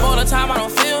 Body drop all the time, I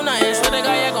don't feel nothing. So the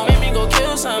guy, yeah, gon' make me go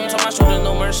kill something. To my shooter,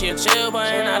 no mercy, a chill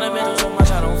button. I done been through so much,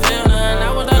 I don't feel nothing.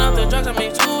 I was done off the drugs, I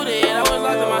made 2 days. I was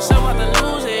locked in myself, about to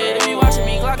lose it. They be watching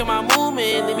me, clocking my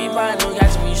movement. They be flying, don't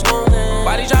got to be snoozing.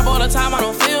 Body drop all the time, I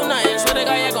don't feel nothing. So the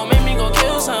guy, yeah, gon' make me go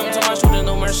kill something. To my shooter,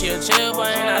 no mercy, a chill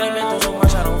button. I done been through so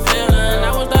much, I don't feel nothing.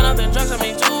 I was done off the drugs, I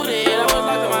made 2 days. I was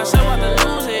locked in myself, about to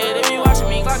lose it. They be watching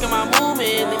me, clocking my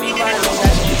movement. They be flying, don't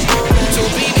got to be snoozing. 2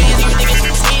 BBs, you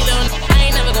niggas see them. I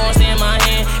ain't never gon' stay in my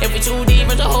hand. If we 2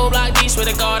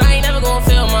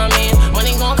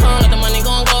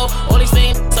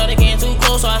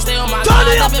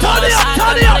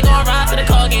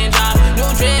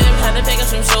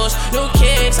 them souls. New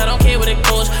kicks, I don't care what it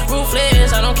costs.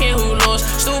 Ruthless, I don't care who lost.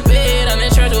 Stupid, I'm in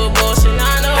church with bullshit.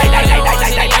 I know they don't want to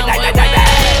see the young boy win.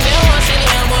 They don't want to see the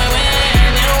young boy win.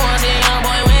 They don't want to see the young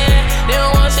boy win. They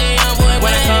don't want to see the young boy win.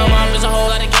 When I come home, there's a whole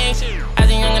lot of gang shit. As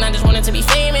a youngin', I just wanted to be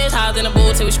famous. Hopped in the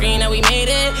booth till we screen that we made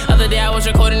it. Other day I was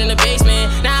recording in the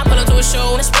basement. Now I pull up to a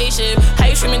show in a spaceship. How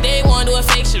you streaming day one, do a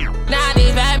fake shit. Now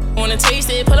they vibe, wanna taste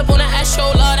it. Pull up on the ass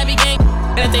show, Lord, that be gang.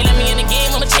 And if they let me in the game,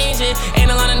 I'ma change it.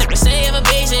 Ain't a lot of niggas say ever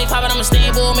basic. Pop it, I'ma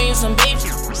stable, me some baby.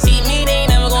 See me, they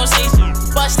ain't never gonna say shit.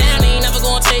 Bust down, they ain't never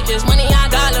gonna take this. Money I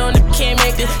got, little nigga can't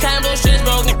make this. Kind of shit's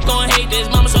broke, nigga gon' hate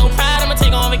this. Mama so proud, I'ma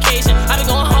take on vacation. I be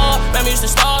going hard, remember used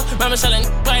to starve. Remember selling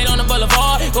right on the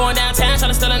boulevard. Going downtown,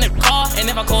 tryna steal a nigga car. And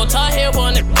if I call Tar Heel, pull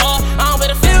a nigga car. I don't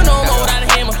better feel no more without a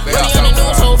hammer. Money on the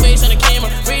news, whole face on the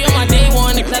camera. Free on my day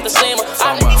one, niggas at the slammer.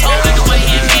 I told niggas what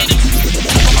he ain't made it.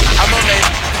 I'm on that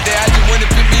today, I just wanna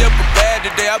pick me up a bag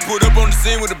today. I put up on the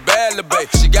scene with a bad little babe.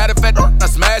 She got a fat, I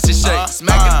smash and shake.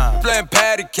 Smack it, playing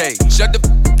patty cake. Shut the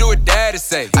do what daddy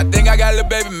say. I think I got a little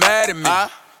baby mad at me.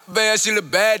 Babe, she look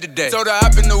bad today. Told her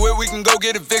hop in the whip, we can go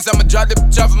get it fixed. I'ma drop the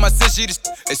bitch off of my sis, she just.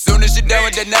 As soon as she done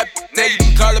with that nap, now you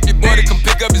can call up your boy to come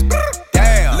pick up his.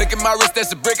 Damn. Look at my wrist,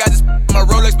 that's a brick. I just my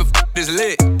Rolex, but this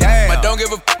lit. Damn. I don't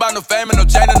give a about no fame and no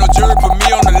chain and no jewelry. Put me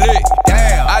on the lick.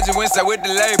 Damn. I just went side with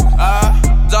the label.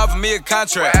 Offered me a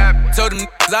contract. Told them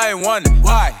I ain't want it.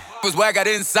 Why? Was whack, I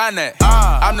didn't sign that.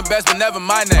 I'm the best, but never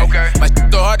mind that. Okay. My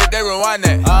shit so hard that they rewind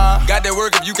that. Got that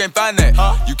work if you can't find that.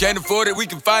 You can't afford it, we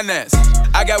can finance.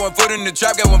 I got one foot in the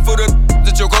trap, got one foot up.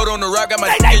 Put your coat on the rock, got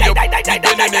my dick in your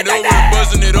bending it over,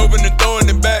 buzzing it open and throwing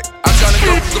it back. I'm tryna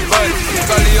go for some fun.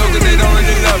 Carlio, cause they don't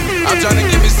really love me. I'm tryna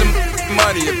give me some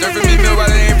money. If they're for me, meal, why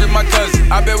they ain't for my cousin?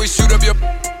 I bet we shoot up your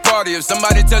party. If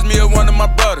somebody touch me or one of my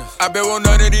brothers, I bet won't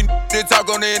none of these they talk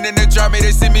on the internet, try me,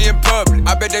 they see me in public.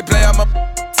 I bet they play, I'm a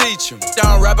teach 'em.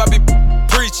 Down rap, I be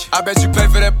preaching. I bet you pay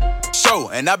for that show,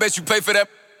 and I bet you pay for that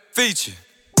feature.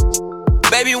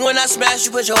 Baby, when I smash,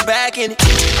 you put your back in it.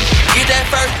 Get that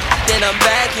first, then I'm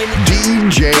back in it.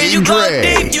 DJ when you go Dre.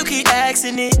 deep, you keep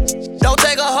asking it. Don't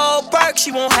take a whole perk,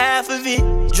 she want half of it.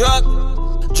 Drug,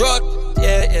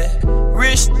 yeah.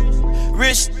 Rich,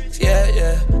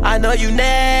 yeah. I know you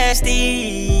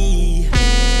nasty.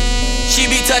 She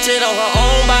be touching on her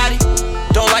own body.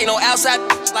 Don't like no outside,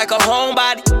 like a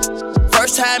homebody.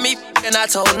 First time me, and I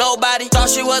told nobody. Thought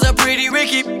she was a pretty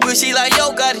Ricky, but she like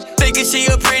yo got it. Thinking she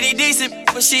a pretty decent,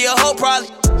 but she a hoe probably.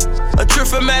 A trip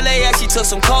from LAX, she took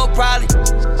some coke probably.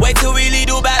 Wait till we leave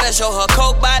Dubai to show her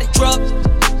coke body. Drug,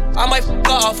 I might fuck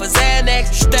her off a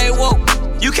Xanax. Stay woke,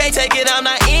 you can't take it, I'm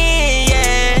not in,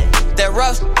 yeah. That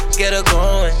rough, get her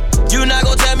going. You not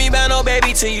gon' tell me about no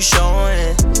baby till you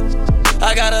showing.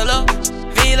 I got a look,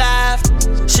 V-Live.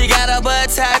 She got her butt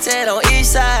tatted on each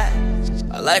side.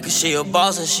 I like her, she a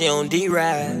boss and she on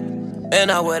D-Ride. And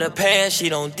I wear the pants, she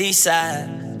don't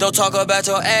decide. Don't talk about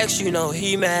your ex, you know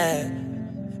he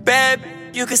mad. Babe,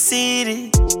 you can see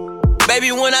it.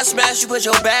 Baby, when I smash, you put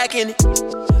your back in it.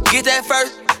 Get that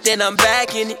first, then I'm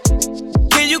back in it.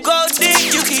 Can you go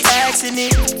deep, you keep asking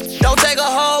it. Don't take a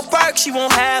whole perk, she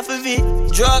want half of it.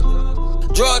 Drug,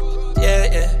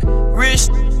 yeah. Rich,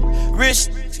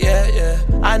 yeah.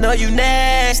 I know you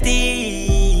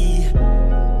nasty.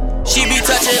 She be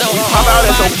touching on her I'm out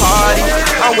at your party,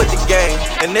 I'm with the gang,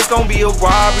 and it's gon' be a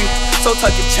robbery. So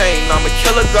tuck your chain, I'm a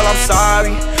killer girl, I'm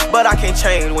sorry, but I can't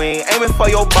change. We ain't aiming for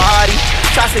your body,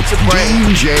 shots at your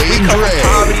brain. DJ we come from Dre.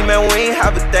 poverty, man, we ain't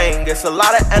have a thing. It's a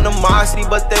lot of animosity,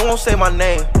 but they won't say my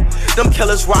name. Them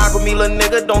killers ride with me, little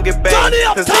nigga, don't get banged.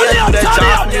 Cause they do that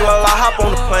job for me while I hop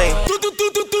on the plane.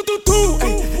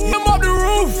 I'm up the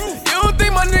roof. You don't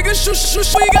think my nigga shoot,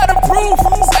 we got the proof.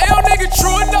 Say your nigga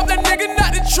true enough, that nigga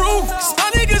not the truth. Cause my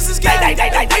niggas is gang, we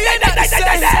ain't not the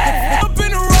same. Up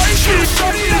in the road, shoot a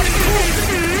shorty out the coupe.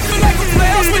 Feel like a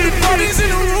playoffs with the parties in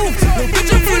the roof. No bitch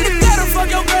up in the gutter, fuck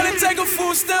your girl and take a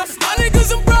full step. My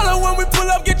niggas umbrella when we pull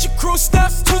up, get your crew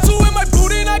steps. Tutu in my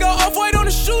booty and I got off-white on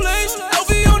the shoelace. LV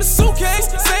on the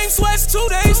suitcase, same sweats 2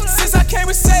 days. Since I came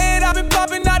and said I've been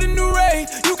popping out a new raid.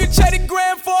 You can check the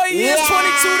gram for a year,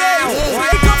 22 days.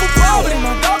 We come from poverty,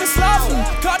 my dog is sloppy.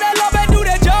 Call that love, I do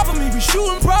that job for me. Be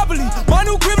shooting properly. My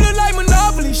new grip look like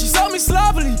Monopoly. She sold me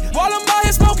sloppily. While I'm out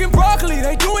here smoking broccoli,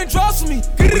 they doing drugs for me.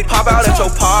 We pop out at your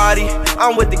party,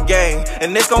 I'm with the gang,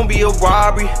 and it's gon' be a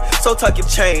robbery. So tuck your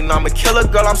chain, I'm a killer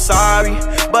girl, I'm sorry,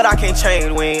 but I can't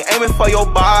change. We ain't aiming for your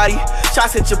body,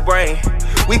 shots hit your brain.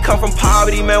 We come from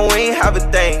poverty, man, we ain't have a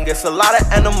thing. It's a lot of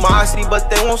animosity, but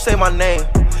they won't say my name.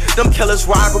 Them killers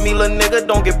ride with me, little nigga,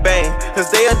 don't get banged.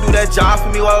 Cause they'll do that job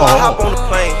for me while I hop on the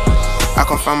plane. I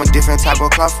come from a different type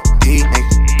of cloth, these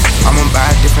niggas. I'ma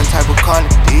buy a different type of car,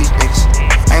 these niggas.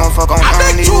 Ain't gon' fuck on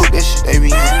none of these this shit they be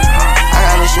in. I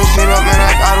gotta switch it up, man,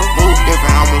 I gotta move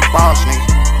different. I'm a boss, nigga.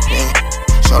 Yeah.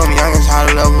 Show them youngins how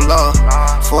to level up.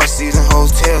 4-season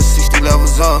hotel, 60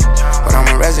 levels up. But I'm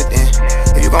a resident.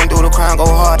 If you gon' do the crime, go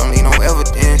hard, don't need no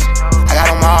evidence. I got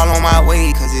them all on my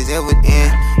way, cause it's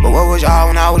evident. But what was y'all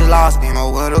when I was lost? Didn't know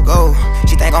where to go.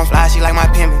 She think I'm fly, she like my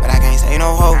pimpin', but I can't say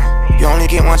no ho. You only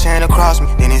get one chance to cross me,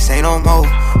 then it say no more.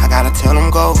 I gotta tell them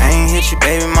go. I ain't hit your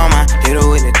baby mama, hit her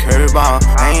with the curveball.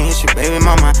 I ain't hit your baby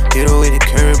mama, hit her with the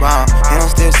curveball. And I'm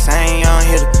still saying young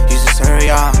hitter, used to serve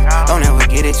y'all. Don't ever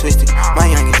get it twisted, my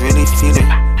youngins really feel it.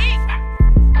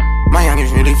 My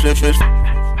youngins really flip.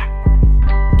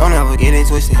 Don't ever get it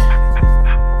twisted,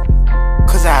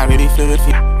 cause I really flip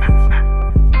it.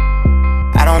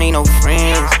 I don't need no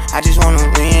friends, I just wanna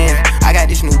win. I got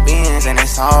this new Benz and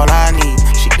that's all I need.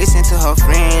 She listen to her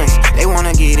friends, they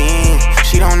wanna get in.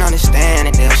 She don't understand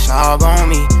that they'll shove on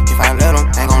me. If I let them,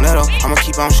 ain't gon' let them, I'ma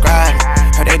keep on scribing.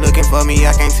 Heard they looking for me,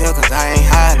 I can't tell cause I ain't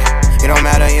hiding. It don't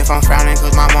matter if I'm frowning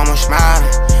cause my mama smiling.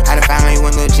 Had a family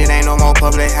when legit ain't no more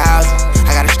public housing.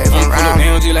 I gotta stay from around.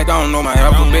 MG like I don't know my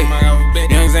alphabet.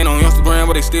 Youngins ain't on Instagram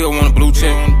but they still want a blue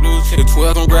check. The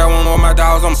 12 don't grab one of my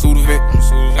dogs, I'm suited vet.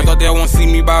 I thought they wanna see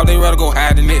me bob, they rather go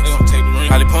hide the net.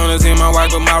 Holly pointers in my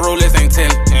watch but my Rolex ain't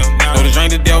telling. Know the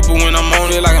drink the devil but when I'm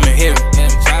on it like I'm in heaven.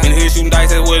 In the hood shooting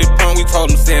dice, that's what it point, we told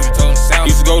them 7.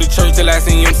 Used to go to church till I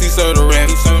seen MC serve the rap.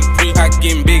 Pocket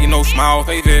getting big and no small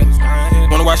face vet.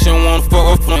 Wanna watch you don't wanna fuck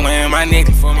up, wearing my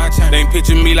necklace. They ain't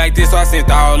picture me like this, so I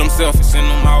sent all them selfies.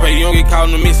 Pray you don't get caught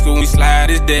in the mix, when we slide,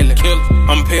 it's deadly.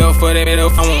 I'm paying for that,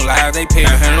 if I won't lie, they pay.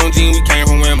 100 on jeans, we came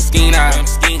from where I'm skiing out.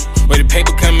 Where the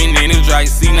paper coming in, it's dry, you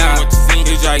see now.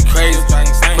 It's dry, crazy.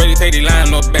 Ready to take the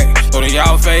line up back, so they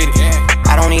y'all faded.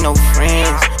 I don't need no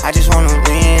friends, I just wanna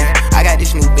win. I got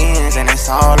this new Benz and that's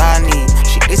all I need.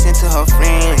 She listen to her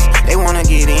friends, they wanna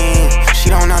get in. She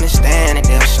don't understand that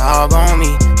they'll shove on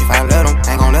me. If I let them,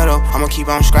 ain't gon' let them, I'ma keep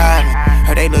on scribing.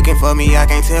 Heard they looking for me, I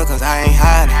can't tell cause I ain't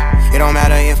hiding. It don't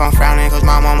matter if I'm frowning cause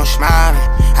my mama smiling.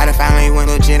 Had a family when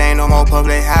legit ain't no more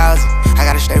public housing. I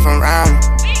gotta stay from around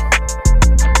them.